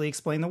that actually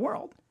explain the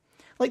world.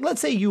 Like,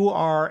 let's say you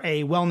are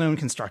a well-known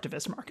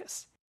constructivist,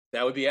 Marcus.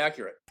 That would be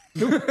accurate.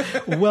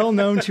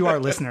 Well-known to our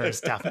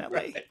listeners,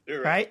 definitely.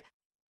 Right?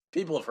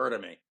 People have heard of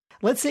me.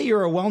 Let's say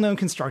you're a well-known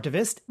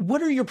constructivist.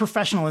 What are your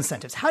professional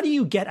incentives? How do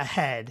you get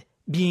ahead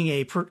being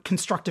a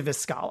constructivist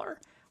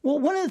scholar? Well,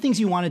 one of the things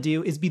you want to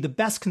do is be the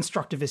best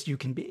constructivist you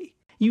can be.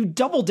 You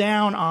double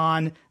down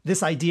on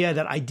this idea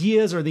that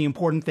ideas are the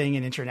important thing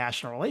in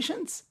international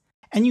relations,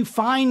 and you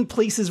find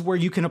places where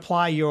you can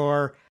apply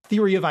your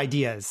theory of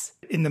ideas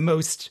in the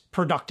most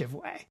productive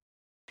way.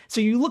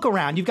 So you look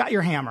around, you've got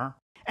your hammer,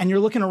 and you're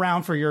looking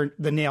around for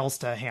the nails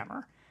to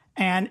hammer.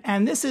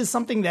 And this is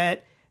something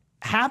that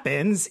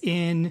happens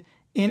in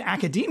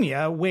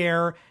academia,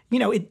 where,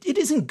 it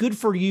isn't good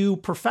for you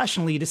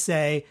professionally to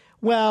say,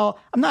 well,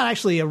 I'm not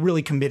actually a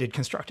really committed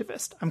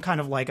constructivist. I'm kind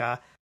of like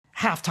a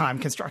half-time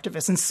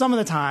constructivist. And some of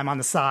the time on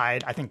the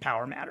side, I think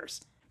power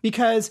matters.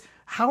 Because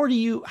how do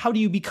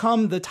you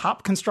become the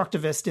top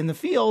constructivist in the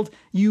field?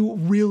 You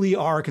really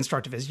are a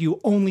constructivist. You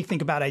only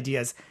think about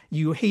ideas.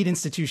 You hate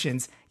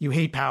institutions. You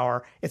hate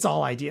power. It's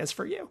all ideas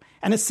for you.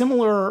 And a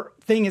similar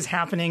thing is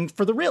happening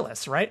for the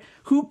realists, right?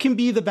 Who can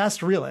be the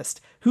best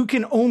realist? Who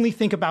can only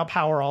think about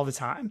power all the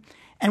time?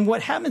 And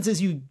what happens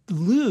is you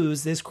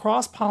lose this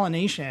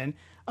cross-pollination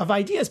of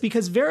ideas,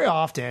 because very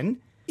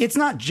often it's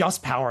not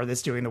just power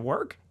that's doing the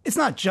work. It's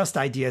not just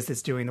ideas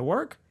that's doing the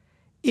work.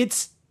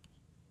 It's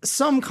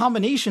some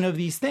combination of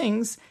these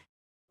things.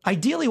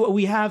 Ideally, what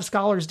we have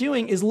scholars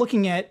doing is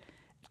looking at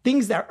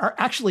things that are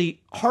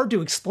actually hard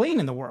to explain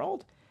in the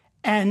world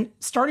and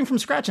starting from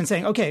scratch and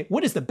saying, okay,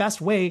 what is the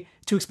best way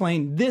to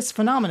explain this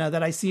phenomena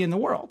that I see in the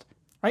world,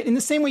 right? In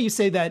the same way you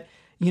say that,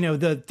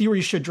 the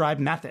theory should drive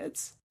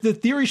methods. The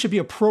theory should be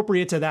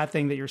appropriate to that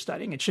thing that you're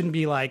studying. It shouldn't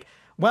be like,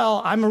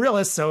 well, I'm a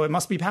realist, so it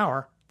must be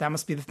power. That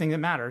must be the thing that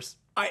matters.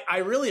 I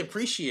really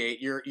appreciate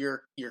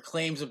your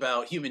claims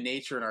about human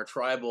nature and our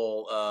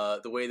tribal,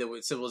 the way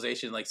that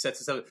civilization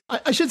sets us up.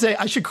 I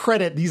should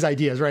credit these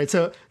ideas, right?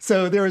 So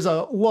there is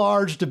a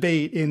large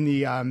debate in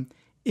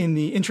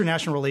the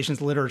international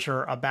relations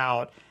literature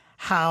about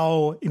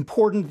how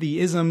important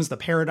the isms, the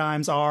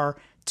paradigms are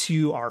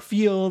to our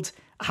field,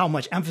 how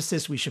much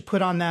emphasis we should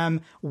put on them,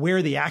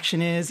 where the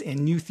action is in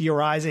new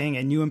theorizing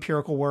and new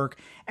empirical work.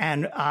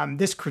 And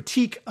this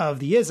critique of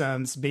the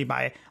isms made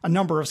by a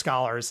number of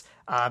scholars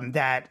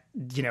that,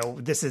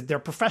 this is their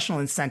professional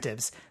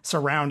incentives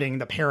surrounding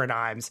the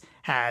paradigms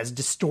has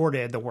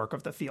distorted the work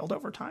of the field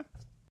over time.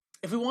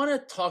 If we want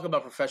to talk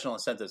about professional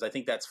incentives, I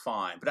think that's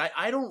fine. But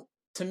I don't,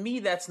 to me,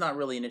 that's not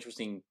really an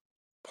interesting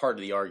part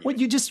of the argument.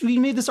 Well, you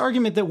made this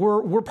argument that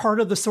we're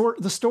part of the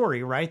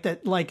story, right?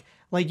 That we're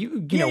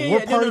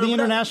part of the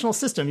international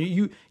system.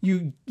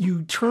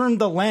 You turn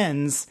the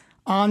lens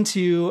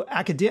onto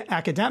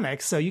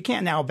academics. So you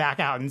can't now back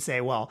out and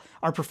say, well,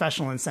 our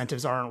professional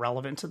incentives aren't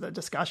relevant to the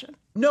discussion.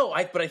 No,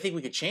 but I think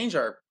we could change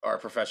our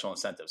professional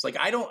incentives. Like,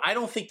 I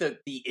don't think that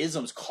the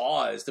isms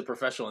cause the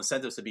professional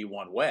incentives to be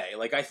one way.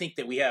 Like, I think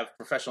that we have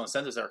professional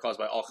incentives that are caused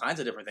by all kinds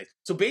of different things.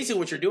 So basically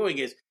what you're doing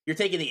is you're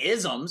taking the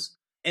isms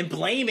and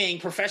blaming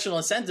professional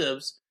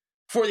incentives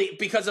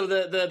because of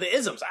the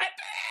isms.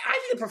 I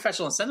think the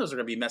professional incentives are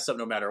going to be messed up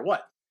no matter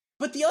what.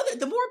 But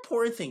the more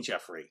important thing,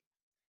 Jeffrey,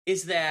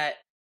 is that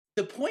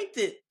the point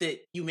that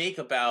you make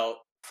about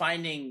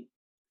finding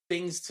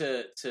things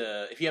to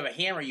if you have a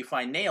hammer, you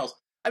find nails.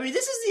 I mean,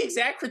 this is the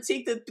exact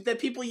critique that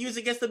people use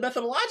against the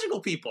methodological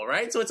people,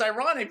 right? So it's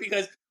ironic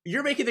because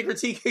you're making the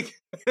critique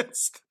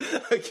against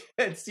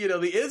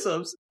the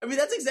isms. I mean,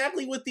 that's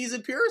exactly what these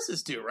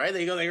empiricists do, right?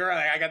 They go,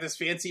 I got this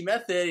fancy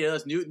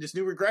method, this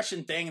new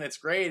regression thing that's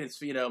great.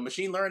 It's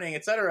machine learning,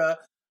 etc.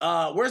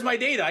 Where's my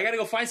data? I got to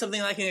go find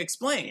something that I can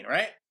explain,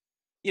 right?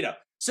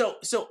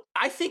 So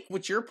I think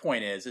what your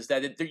point is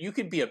that you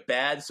could be a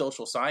bad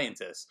social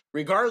scientist,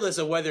 regardless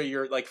of whether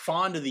you're like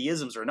fond of the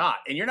isms or not.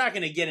 And you're not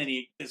going to get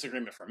any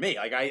disagreement from me.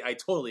 Like, I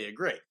totally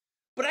agree.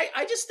 But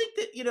I just think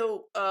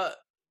that,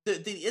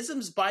 the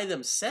isms by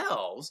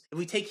themselves, if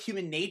we take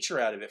human nature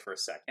out of it for a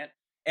second,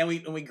 and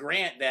we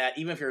grant that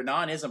even if you're a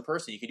non-ism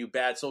person, you can do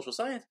bad social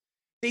science,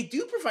 they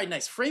do provide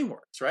nice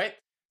frameworks, right?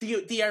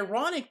 The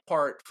ironic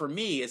part for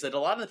me is that a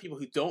lot of the people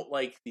who don't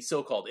like the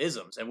so-called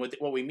isms, and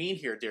what we mean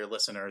here, dear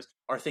listeners,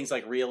 are things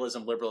like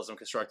realism, liberalism,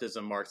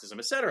 constructivism, Marxism,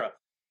 etc.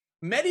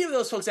 Many of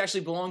those folks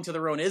actually belong to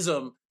their own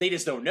ism. They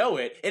just don't know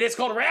it, and it's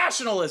called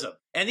rationalism.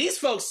 And these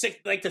folks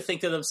like to think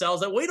to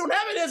themselves that we don't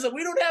have an ism,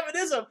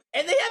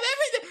 and they have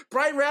everything.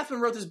 Brian Rathman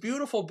wrote this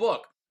beautiful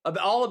book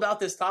all about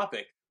this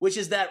topic, which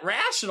is that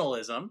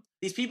rationalism,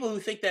 these people who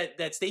think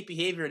that state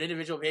behavior and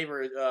individual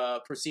behavior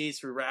proceeds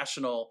through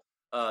rational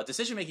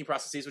decision-making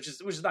processes, which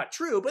is not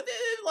true, but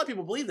a lot of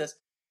people believe this,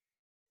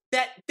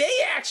 that they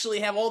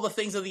actually have all the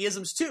things of the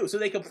isms too. So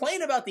they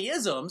complain about the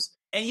isms,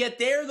 and yet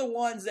they're the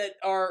ones that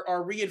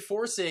are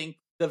reinforcing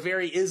the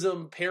very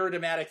ism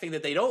paradigmatic thing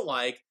that they don't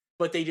like,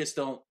 but they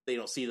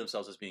don't see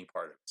themselves as being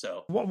part of it.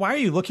 So why are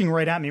you looking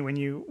right at me when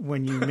you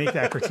make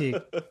that critique?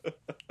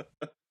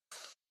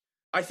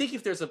 I think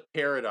if there's a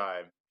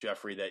paradigm,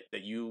 Jeffrey,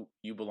 that you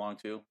belong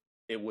to,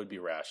 it would be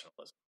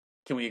rationalism.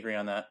 Can we agree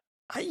on that?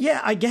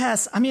 Yeah, I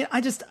guess. I mean,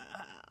 I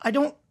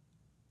don't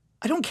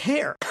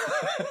care.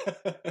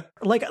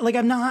 like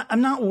I'm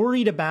not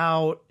worried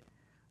about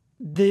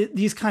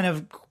these kind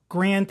of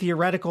grand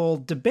theoretical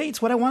debates.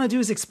 What I want to do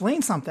is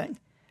explain something.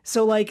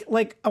 So like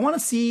I want to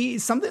see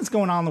something's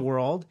going on in the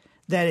world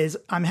that is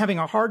I'm having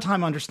a hard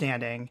time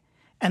understanding,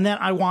 and then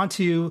I want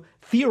to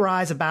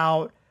theorize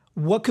about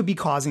what could be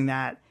causing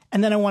that,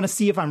 and then I want to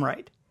see if I'm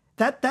right.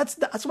 That's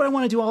what I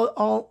want to do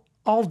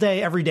all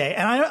day, every day.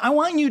 And I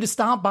want you to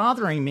stop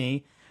bothering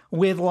me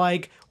with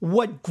like,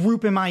 what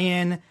group am I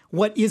in?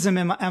 What ism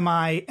am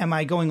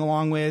I going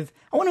along with?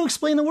 I want to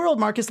explain the world,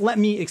 Marcus. Let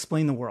me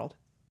explain the world.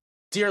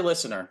 Dear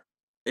listener,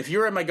 if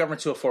you're in my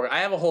Government 204, I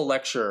have a whole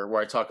lecture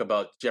where I talk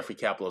about Jeffrey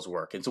Kaplow's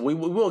work. And so we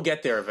will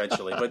get there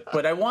eventually.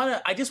 but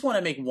I just want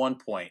to make one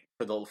point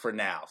for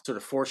now, sort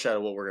of foreshadow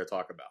what we're going to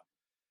talk about.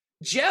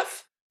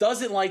 Jeff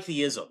doesn't like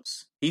the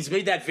isms. He's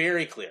made that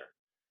very clear.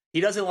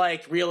 He doesn't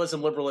like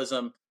realism,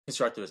 liberalism,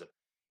 constructivism.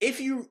 If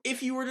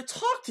you were to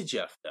talk to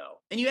Jeff, though,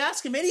 and you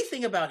ask him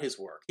anything about his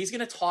work, he's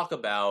going to talk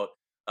about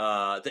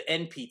the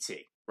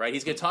NPT, right?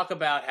 He's going to talk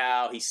about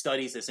how he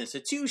studies this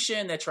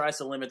institution that tries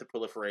to limit the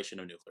proliferation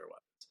of nuclear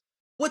weapons.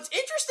 What's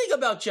interesting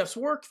about Jeff's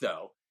work,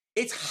 though,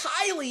 it's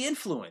highly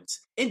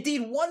influenced.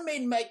 Indeed, one may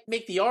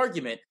make the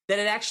argument that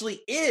it actually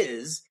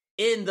is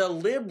in the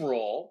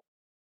liberal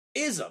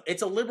ism.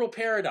 It's a liberal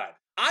paradigm.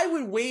 I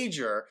would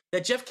wager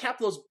that Jeff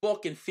Kaplow's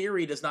book and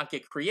theory does not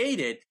get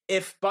created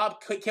if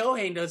Bob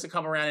Keohane doesn't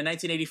come around in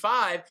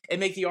 1985 and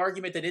make the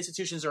argument that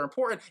institutions are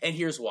important, and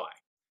here's why.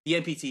 The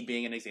NPT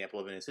being an example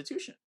of an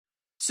institution.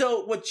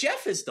 So what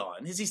Jeff has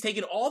done is he's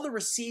taken all the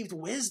received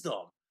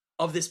wisdom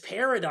of this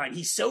paradigm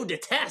he so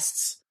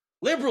detests,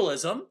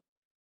 liberalism,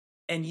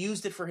 and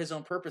used it for his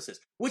own purposes,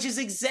 which is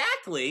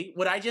exactly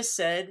what I just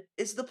said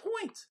is the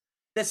point.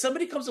 That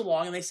somebody comes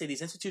along and they say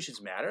these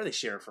institutions matter, they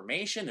share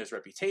information, there's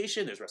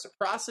reputation, there's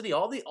reciprocity,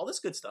 all this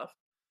good stuff.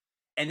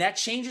 And that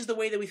changes the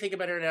way that we think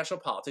about international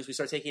politics. We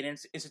start taking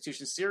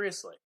institutions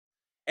seriously.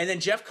 And then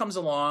Jeff comes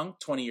along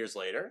 20 years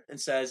later and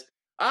says,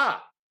 I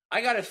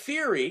got a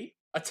theory,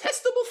 a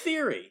testable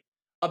theory,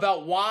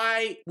 about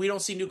why we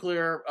don't see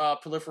nuclear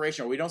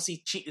proliferation, or we don't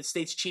see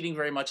states cheating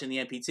very much in the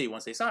NPT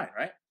once they sign,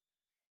 right?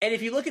 And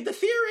if you look at the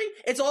theory,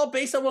 it's all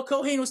based on what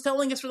Keohane was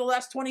telling us for the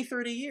last 20,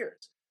 30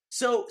 years.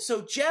 So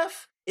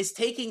Jeff is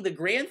taking the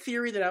grand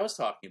theory that I was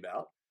talking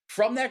about,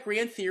 from that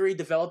grand theory,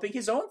 developing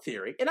his own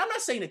theory. And I'm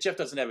not saying that Jeff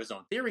doesn't have his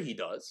own theory, he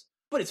does,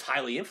 but it's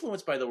highly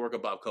influenced by the work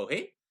of Bob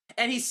Keohane.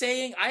 And he's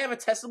saying, I have a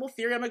testable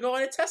theory, I'm going to go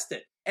on and test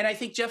it. And I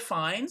think Jeff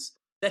finds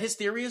that his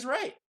theory is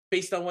right,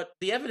 based on what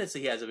the evidence that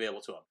he has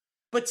available to him.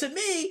 But to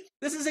me,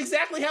 this is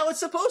exactly how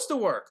it's supposed to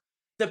work.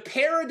 The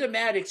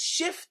paradigmatic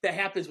shift that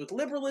happens with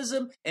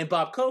liberalism and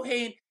Bob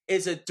Keohane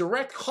is a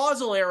direct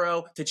causal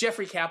arrow to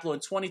Jeffrey Kaplan in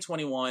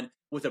 2021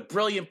 with a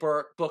brilliant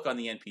book on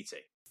the NPT.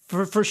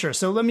 For sure.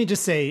 So let me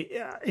just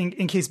say,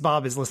 in case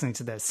Bob is listening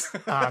to this,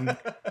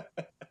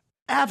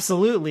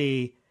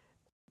 absolutely,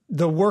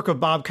 the work of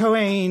Bob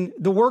Cohen,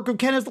 the work of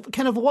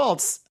Kenneth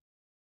Waltz,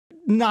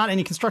 not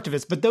any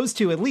constructivists, but those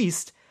two at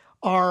least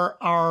are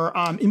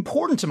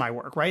important to my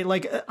work, right?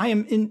 Like I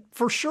am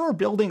for sure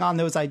building on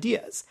those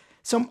ideas.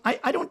 So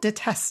I don't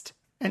detest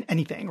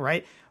anything,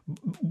 right?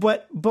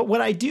 But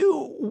what I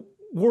do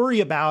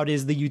worry about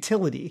is the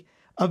utility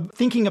of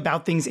thinking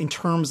about things in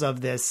terms of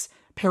this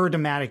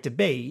paradigmatic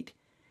debate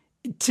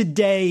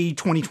today,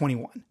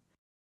 2021.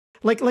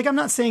 Like I'm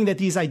not saying that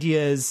these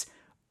ideas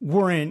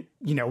weren't,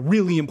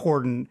 really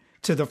important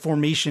to the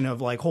formation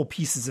of like whole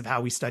pieces of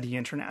how we study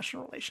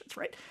international relations,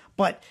 right?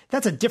 But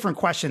that's a different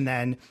question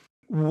than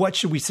what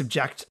should we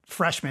subject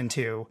freshmen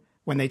to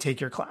when they take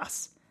your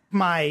class.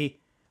 My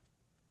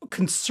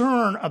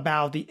concern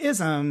about the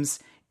isms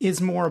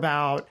is more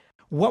about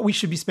what we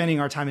should be spending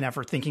our time and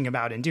effort thinking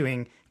about and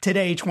doing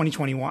today,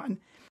 2021.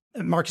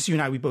 Marcus, you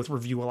and I, we both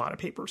review a lot of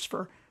papers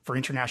for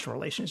international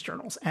relations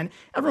journals. And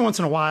every once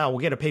in a while,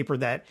 we'll get a paper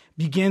that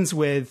begins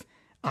with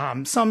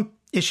some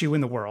issue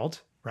in the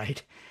world,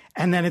 right?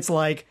 And then it's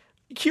like,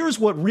 here's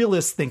what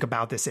realists think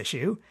about this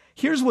issue.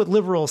 Here's what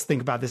liberals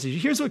think about this issue.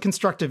 Here's what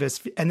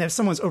constructivists, and if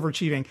someone's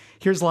overachieving,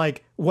 here's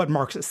like what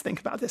Marxists think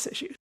about this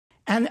issue.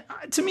 And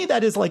to me,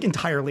 that is like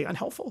entirely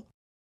unhelpful.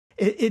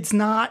 It's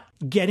not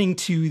getting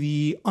to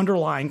the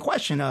underlying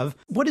question of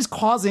what is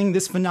causing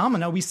this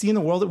phenomena we see in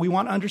the world that we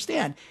want to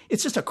understand.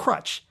 It's just a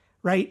crutch,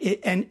 right?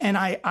 And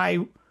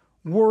I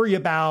worry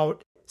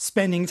about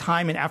spending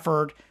time and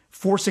effort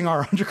forcing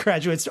our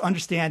undergraduates to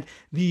understand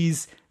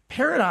these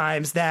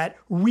paradigms that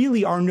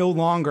really are no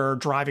longer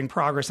driving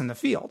progress in the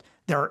field.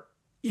 Their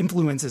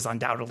influence is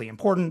undoubtedly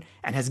important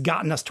and has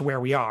gotten us to where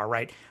we are,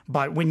 right?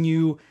 But when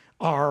you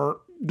are,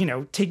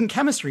 taking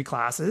chemistry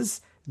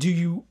classes,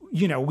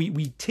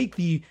 we take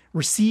the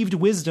received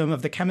wisdom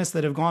of the chemists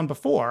that have gone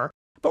before,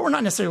 but we're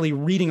not necessarily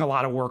reading a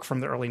lot of work from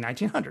the early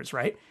 1900s,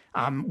 right?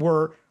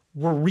 We're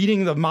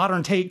reading the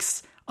modern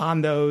takes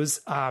on those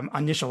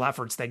initial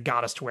efforts that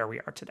got us to where we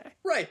are today.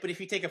 Right, but if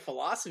you take a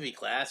philosophy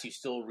class, you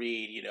still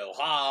read,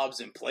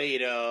 Hobbes and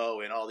Plato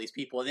and all these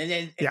people.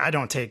 And yeah, I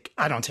don't take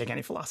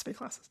any philosophy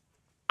classes.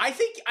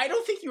 I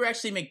don't think you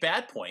actually make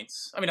bad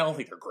points. I mean, I don't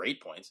think they're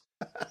great points.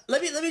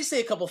 Let me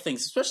say a couple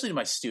things, especially to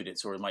my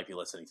students who might be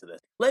listening to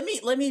this. Let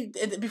me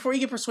before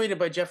you get persuaded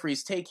by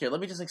Jeffrey's take here, let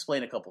me just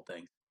explain a couple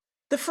things.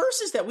 The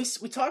first is that we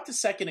talked a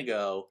second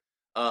ago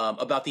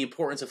about the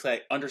importance of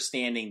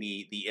understanding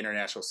the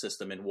international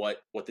system and what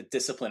the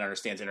discipline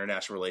understands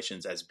international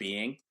relations as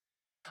being.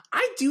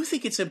 I do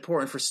think it's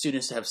important for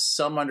students to have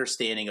some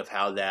understanding of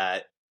how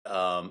that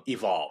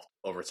evolved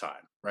over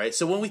time, right?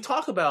 So when we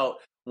talk about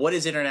what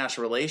is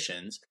international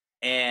relations,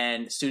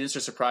 and students are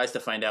surprised to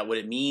find out what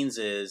it means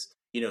is,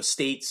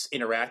 states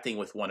interacting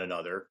with one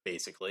another,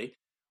 basically.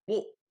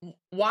 Well,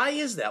 why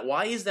is that?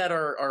 Why is that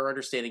our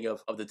understanding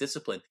of the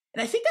discipline?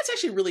 And I think that's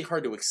actually really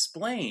hard to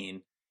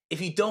explain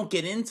if you don't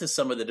get into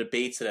some of the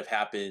debates that have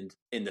happened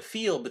in the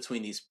field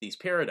between these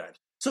paradigms.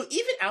 So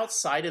even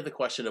outside of the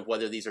question of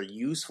whether these are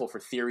useful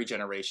for theory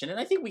generation, and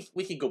I think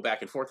we could go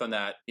back and forth on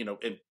that,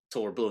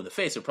 until we're blue in the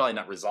face, we'll probably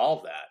not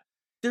resolve that.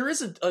 There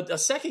is a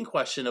second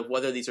question of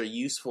whether these are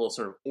useful,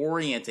 sort of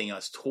orienting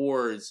us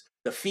towards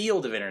the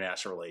field of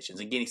international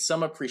relations and getting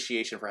some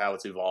appreciation for how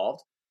it's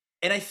evolved.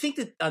 And I think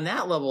that on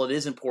that level, it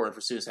is important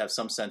for students to have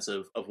some sense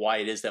of why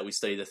it is that we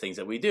study the things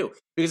that we do.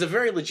 Because a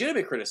very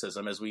legitimate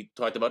criticism, as we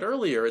talked about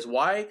earlier, is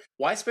why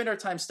spend our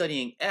time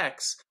studying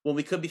X when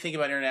we could be thinking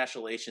about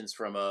international relations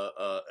from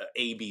a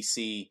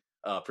ABC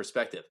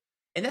perspective?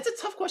 And that's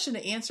a tough question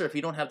to answer if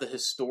you don't have the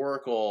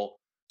historical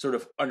sort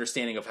of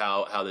understanding of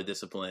how the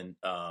discipline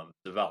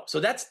developed. So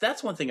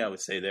that's one thing I would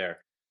say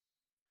there.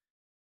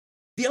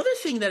 The other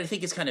thing that I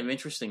think is kind of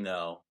interesting,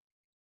 though,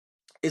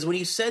 is when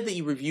you said that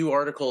you review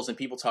articles and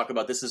people talk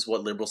about this is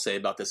what liberals say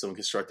about this and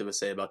what constructivists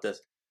say about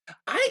this.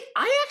 I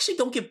actually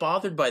don't get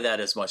bothered by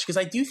that as much because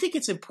I do think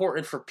it's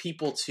important for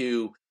people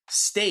to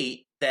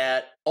state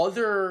that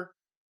other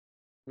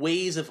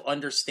ways of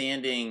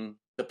understanding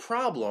the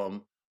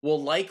problem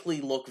will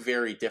likely look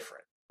very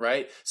different.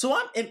 Right. So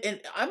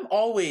I'm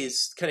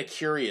always kind of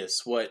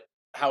curious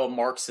how a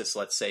Marxist,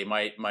 let's say,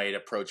 might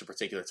approach a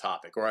particular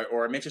topic,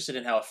 or I'm interested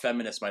in how a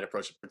feminist might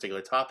approach a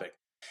particular topic.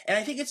 And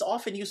I think it's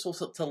often useful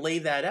to lay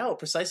that out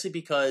precisely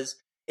because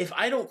if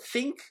I don't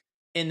think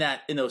in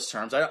those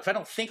terms, if I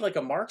don't think like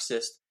a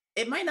Marxist,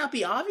 it might not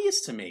be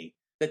obvious to me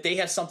that they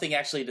have something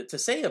actually to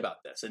say about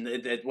this. And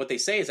that what they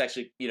say is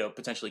actually,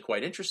 potentially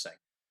quite interesting.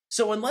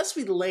 So unless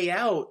we lay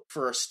out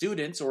for our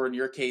students, or in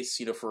your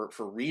case, for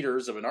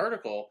readers of an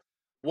article,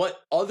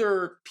 what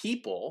other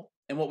people,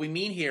 and what we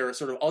mean here are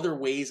sort of other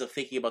ways of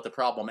thinking about the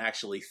problem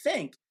actually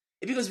think,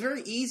 it becomes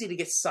very easy to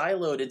get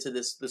siloed into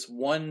this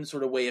one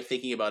sort of way of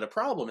thinking about a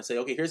problem and say,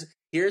 okay,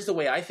 here's the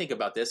way I think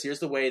about this. Here's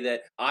the way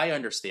that I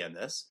understand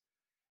this.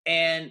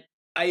 And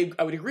I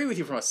would agree with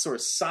you from a sort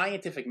of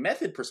scientific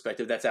method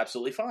perspective. That's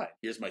absolutely fine.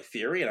 Here's my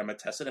theory, and I'm going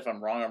to test it. If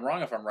I'm wrong, I'm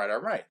wrong. If I'm right,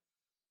 I'm right.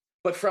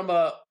 But from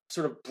a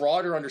sort of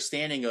broader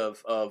understanding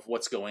of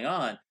what's going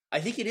on, I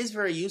think it is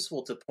very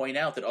useful to point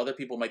out that other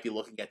people might be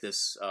looking at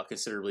this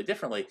considerably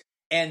differently.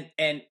 And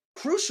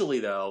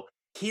crucially, though,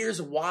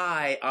 here's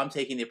why I'm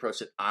taking the approach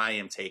that I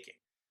am taking.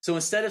 So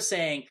instead of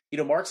saying,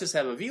 Marxists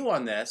have a view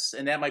on this,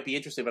 and that might be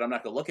interesting, but I'm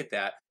not going to look at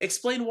that,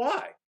 explain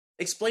why.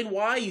 Explain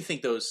why you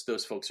think those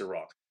folks are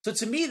wrong. So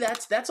to me,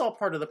 that's all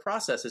part of the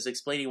process, is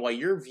explaining why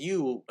your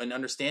view and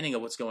understanding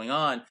of what's going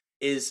on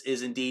is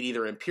indeed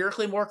either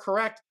empirically more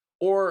correct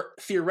or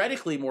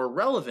theoretically more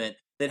relevant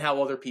than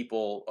how other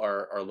people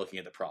are looking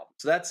at the problem.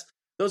 So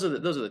those are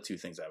the two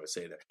things I would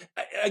say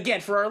there.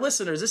 Again, for our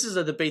listeners, this is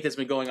a debate that's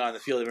been going on in the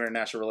field of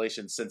international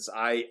relations since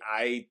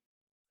I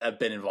have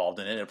been involved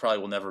in it. It probably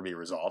will never be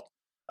resolved,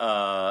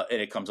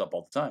 and it comes up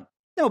all the time.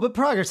 No, but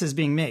progress is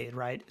being made,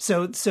 right?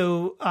 So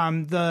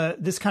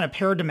this kind of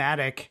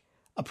paradigmatic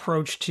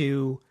approach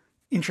to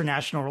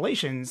international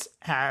relations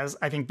has,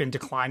 I think, been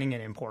declining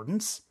in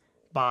importance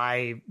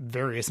by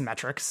various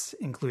metrics,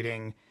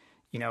 including,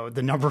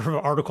 the number of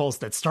articles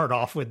that start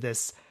off with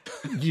this,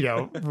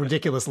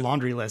 ridiculous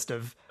laundry list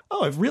of,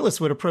 if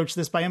realists would approach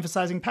this by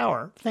emphasizing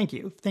power. Thank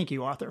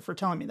you, author, for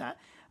telling me that.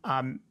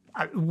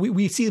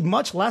 We see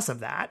much less of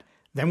that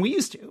than we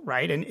used to,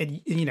 right?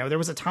 And there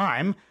was a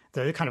time,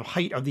 the kind of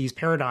height of these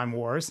paradigm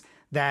wars,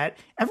 that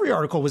every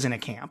article was in a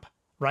camp,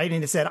 right?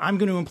 And it said, I'm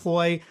going to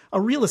employ a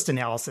realist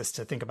analysis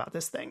to think about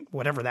this thing,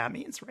 whatever that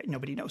means, right?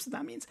 Nobody knows what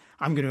that means.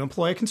 I'm going to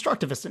employ a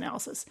constructivist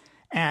analysis.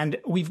 And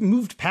we've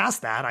moved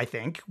past that, I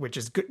think, which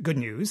is good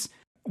news,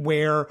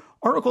 where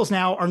articles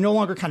now are no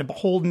longer kind of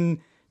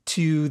beholden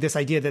to this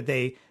idea that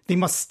they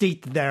must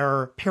state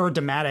their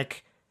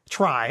paradigmatic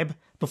tribe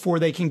before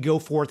they can go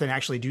forth and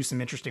actually do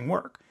some interesting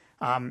work.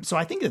 So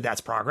I think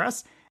that's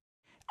progress.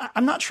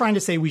 I'm not trying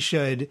to say we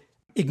should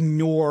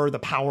ignore the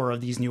power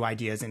of these new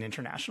ideas in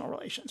international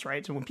relations,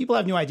 right? So when people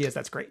have new ideas,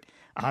 that's great.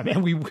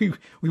 And we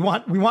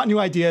want new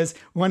ideas.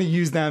 We want to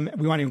use them.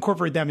 We want to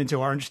incorporate them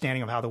into our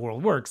understanding of how the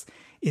world works.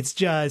 It's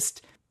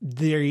just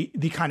the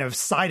kind of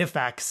side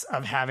effects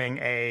of having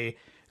a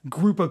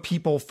group of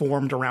people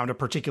formed around a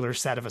particular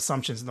set of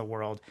assumptions in the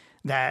world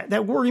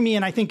that worry me,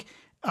 and I think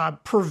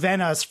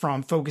prevent us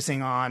from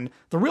focusing on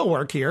the real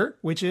work here,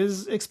 which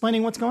is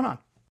explaining what's going on.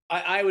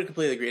 I would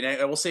completely agree.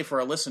 And I will say for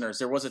our listeners,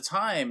 there was a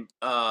time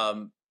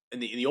in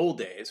the old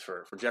days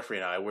for Jeffrey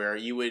and I where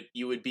you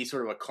would be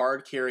sort of a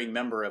card-carrying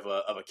member of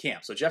a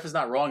camp. So Jeff is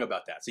not wrong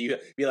about that. So you'd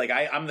be like,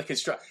 I got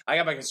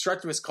my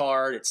constructivist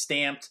card. It's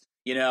stamped.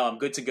 I'm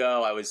good to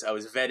go. I was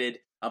vetted.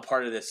 I'm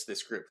part of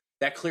this group.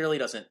 That clearly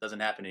doesn't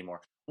happen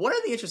anymore. One of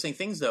the interesting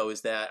things, though,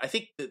 is that I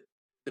think that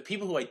the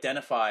people who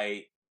identify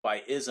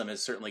by ism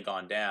has certainly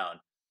gone down.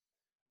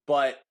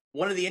 But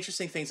one of the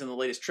interesting things in the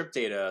latest TRIP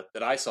data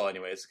that I saw,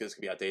 anyways, because it's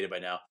gonna be outdated by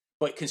now,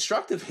 but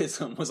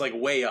constructivism was like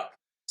way up.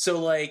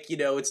 So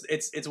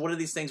it's one of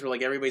these things where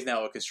like everybody's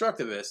now a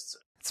constructivist.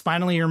 It's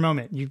finally your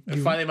moment. You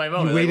finally my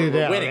moment. You waited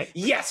we're out, winning. Right?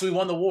 Yes, we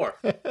won the war.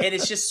 And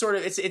it's just sort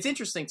of it's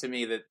interesting to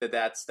me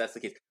that's the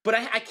case. But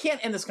I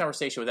can't end this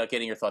conversation without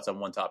getting your thoughts on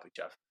one topic,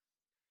 Jeff.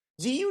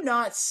 Do you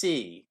not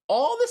see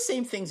all the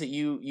same things that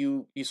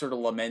you sort of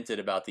lamented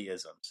about the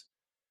isms?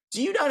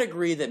 Do you not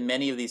agree that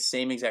many of these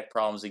same exact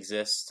problems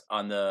exist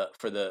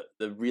for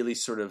the really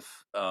sort of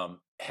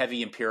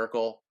heavy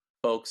empirical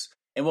folks?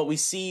 And what we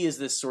see is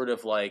this sort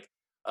of like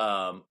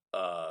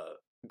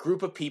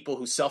group of people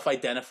who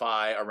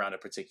self-identify around a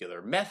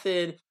particular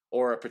method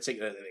or a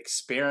particular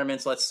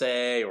experiments, let's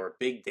say, or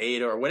big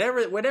data or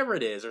whatever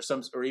it is,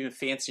 or even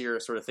fancier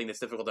sort of thing that's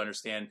difficult to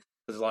understand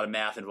because there's a lot of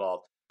math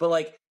involved. But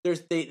like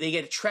they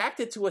get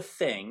attracted to a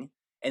thing,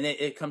 and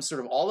it comes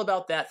sort of all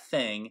about that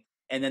thing.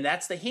 And then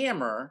that's the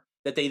hammer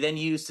that they then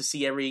use to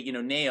see every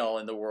nail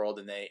in the world,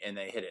 and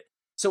they hit it.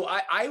 So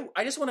I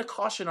just want to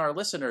caution our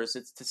listeners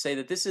to say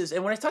that this is,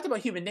 and when I talked about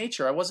human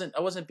nature, I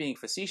wasn't being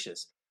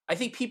facetious. I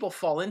think people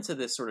fall into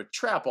this sort of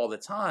trap all the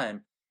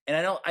time,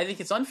 and I think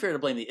it's unfair to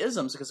blame the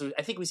isms because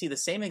I think we see the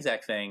same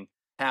exact thing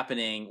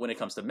happening when it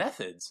comes to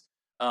methods.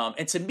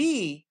 And to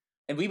me,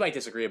 and we might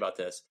disagree about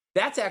this,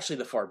 that's actually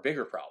the far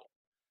bigger problem.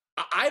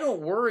 I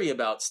don't worry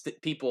about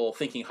people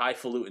thinking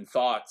highfalutin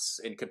thoughts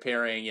and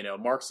comparing,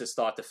 Marxist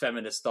thought to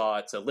feminist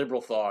thought to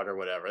liberal thought or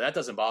whatever. That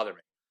doesn't bother me.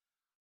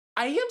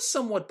 I am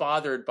somewhat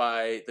bothered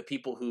by the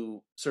people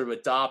who sort of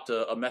adopt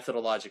a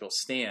methodological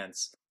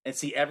stance and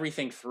see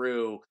everything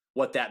through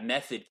what that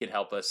method can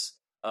help us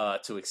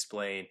to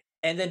explain,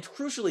 and then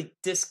crucially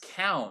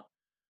discount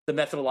the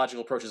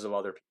methodological approaches of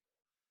other people.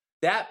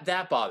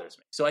 That bothers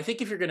me. So I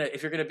think if you're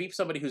gonna be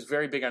somebody who's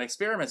very big on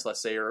experiments,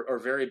 let's say, or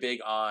very big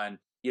on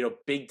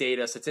big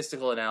data,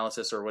 statistical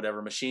analysis, or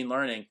whatever, machine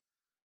learning,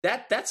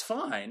 that's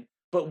fine.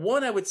 But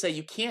one, I would say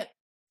you can't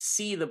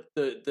see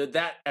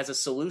that as a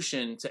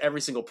solution to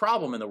every single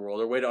problem in the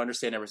world or way to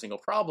understand every single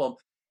problem,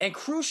 and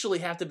crucially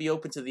have to be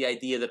open to the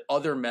idea that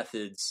other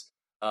methods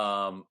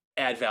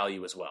add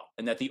value as well,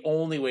 and that the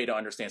only way to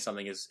understand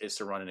something is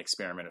to run an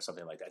experiment or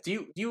something like that.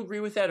 Do you agree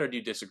with that, or do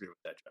you disagree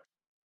with that, Jeff?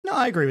 No,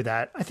 I agree with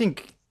that. I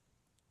think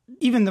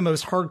even the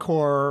most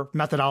hardcore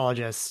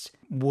methodologist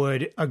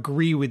would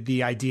agree with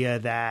the idea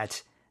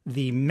that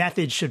the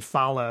method should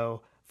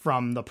follow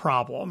from the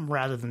problem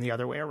rather than the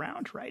other way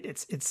around, right?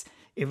 It's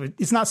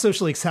not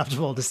socially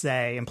acceptable to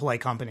say in polite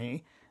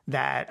company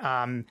that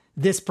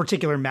this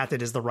particular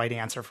method is the right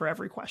answer for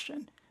every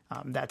question.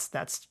 That's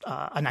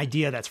an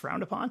idea that's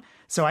frowned upon.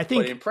 So I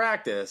think, but in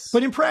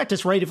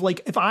practice, right?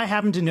 If I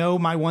happen to know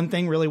my one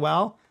thing really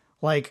well,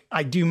 like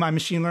I do my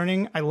machine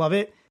learning, I love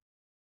it.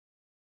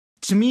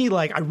 To me,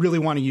 like I really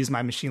want to use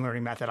my machine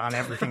learning method on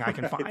everything I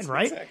can find,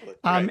 right? Exactly.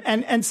 Right.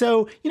 And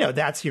so,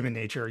 that's human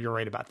nature. You're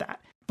right about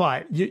that.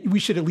 But we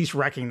should at least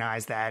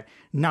recognize that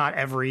not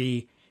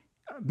every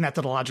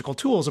methodological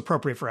tool is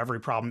appropriate for every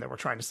problem that we're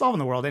trying to solve in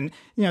the world. And,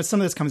 some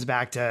of this comes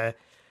back to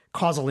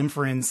causal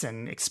inference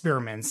and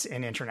experiments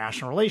in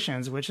international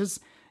relations, which is,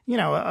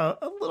 a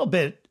little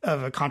bit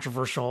of a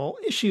controversial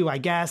issue, I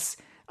guess,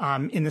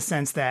 in the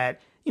sense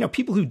that,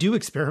 people who do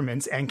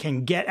experiments and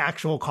can get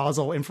actual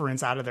causal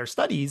inference out of their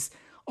studies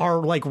are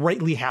like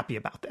rightly happy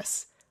about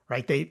this,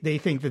 right? They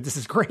think that this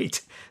is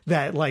great,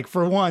 that like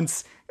for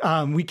once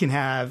we can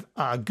have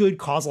good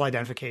causal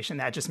identification.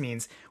 That just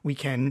means we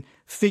can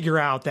figure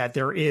out that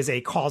there is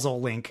a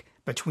causal link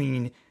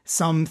between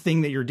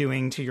something that you're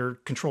doing to your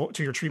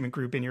treatment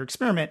group in your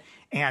experiment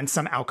and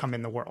some outcome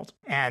in the world.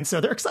 And so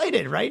they're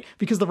excited, right?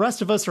 Because the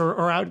rest of us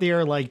are out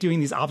there like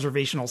doing these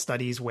observational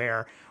studies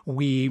where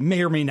we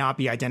may or may not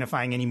be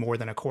identifying any more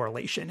than a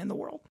correlation in the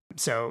world.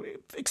 So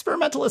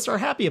experimentalists are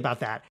happy about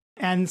that.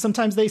 And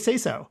sometimes they say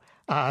so,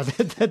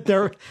 that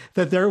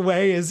their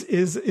way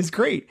is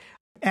great.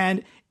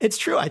 And it's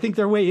true. I think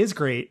their way is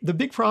great. The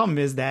big problem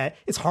is that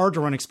it's hard to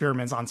run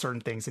experiments on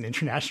certain things in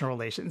international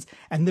relations.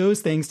 And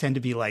those things tend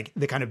to be like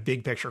the kind of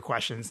big picture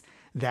questions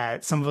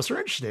that some of us are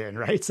interested in,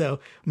 right? So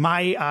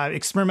my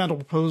experimental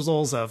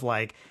proposals of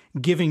like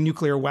giving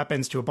nuclear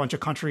weapons to a bunch of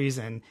countries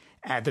and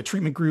at the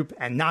treatment group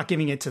and not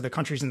giving it to the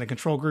countries in the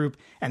control group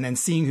and then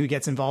seeing who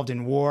gets involved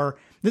in war.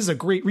 This is a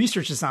great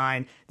research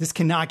design. This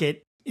cannot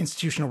get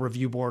institutional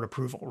review board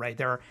approval, right?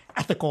 There are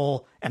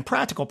ethical and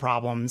practical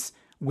problems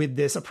with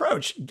this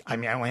approach. I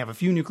mean, I only have a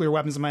few nuclear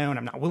weapons of my own.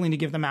 I'm not willing to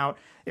give them out.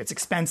 It's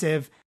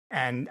expensive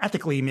and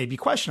ethically may be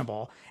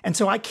questionable. And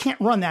so I can't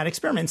run that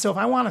experiment. So if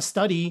I want to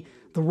study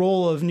the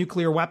role of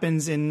nuclear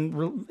weapons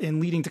in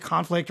leading to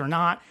conflict or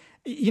not,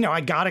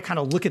 I got to kind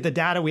of look at the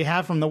data we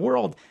have from the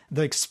world,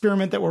 the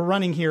experiment that we're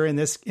running here in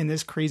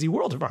this crazy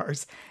world of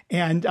ours,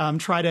 and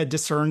try to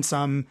discern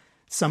some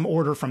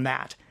order from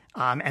that.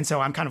 And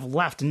so I'm kind of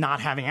left not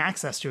having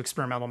access to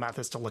experimental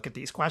methods to look at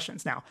these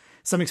questions. Now,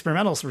 some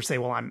experimentalists will say,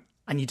 well,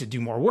 I need to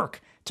do more work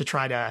to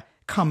try to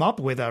come up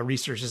with a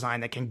research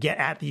design that can get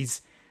at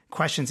these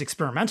questions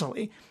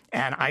experimentally.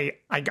 And I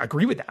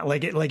agree with that.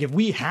 Like if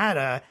we had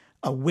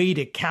a way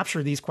to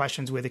capture these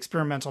questions with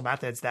experimental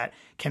methods that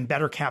can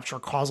better capture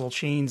causal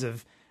chains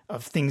of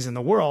things in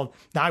the world,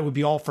 I would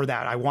be all for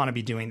that. I want to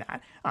be doing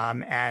that.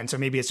 And so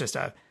maybe it's just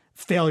a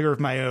failure of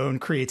my own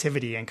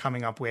creativity and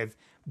coming up with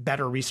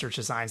better research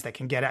designs that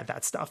can get at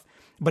that stuff.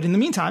 But in the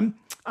meantime,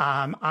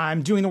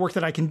 I'm doing the work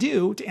that I can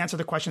do to answer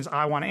the questions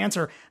I want to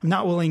answer. I'm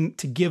not willing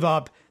to give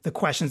up the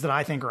questions that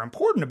I think are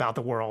important about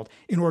the world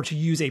in order to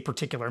use a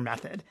particular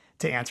method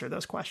to answer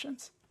those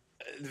questions.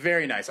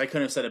 Very nice. I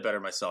couldn't have said it better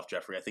myself,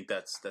 Jeffrey. I think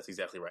that's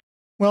exactly right.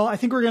 Well, I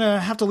think we're going to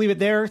have to leave it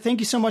there. Thank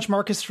you so much,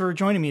 Marcus, for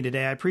joining me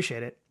today. I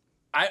appreciate it.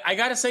 I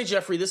got to say,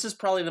 Jeffrey, this is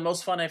probably the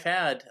most fun I've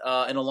had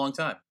in a long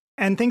time.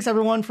 And thanks,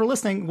 everyone, for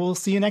listening. We'll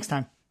see you next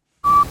time.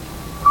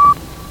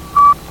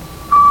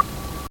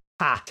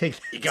 Take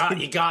that.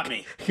 You got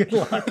me. Good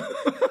luck.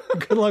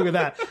 Good luck with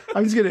that.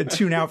 I'm just going to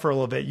tune out for a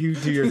little bit. You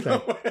do your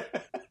thing.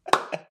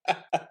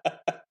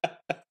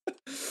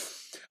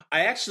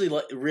 I actually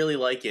really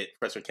like it,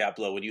 Professor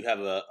Caplow, when you have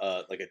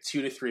a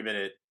 2 to 3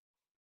 minute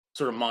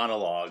sort of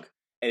monologue,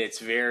 and it's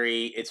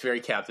very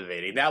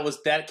captivating.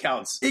 That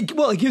counts. It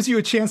gives you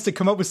a chance to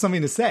come up with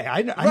something to say.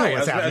 I know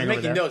what's happening. I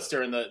was making notes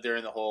during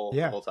the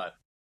whole time.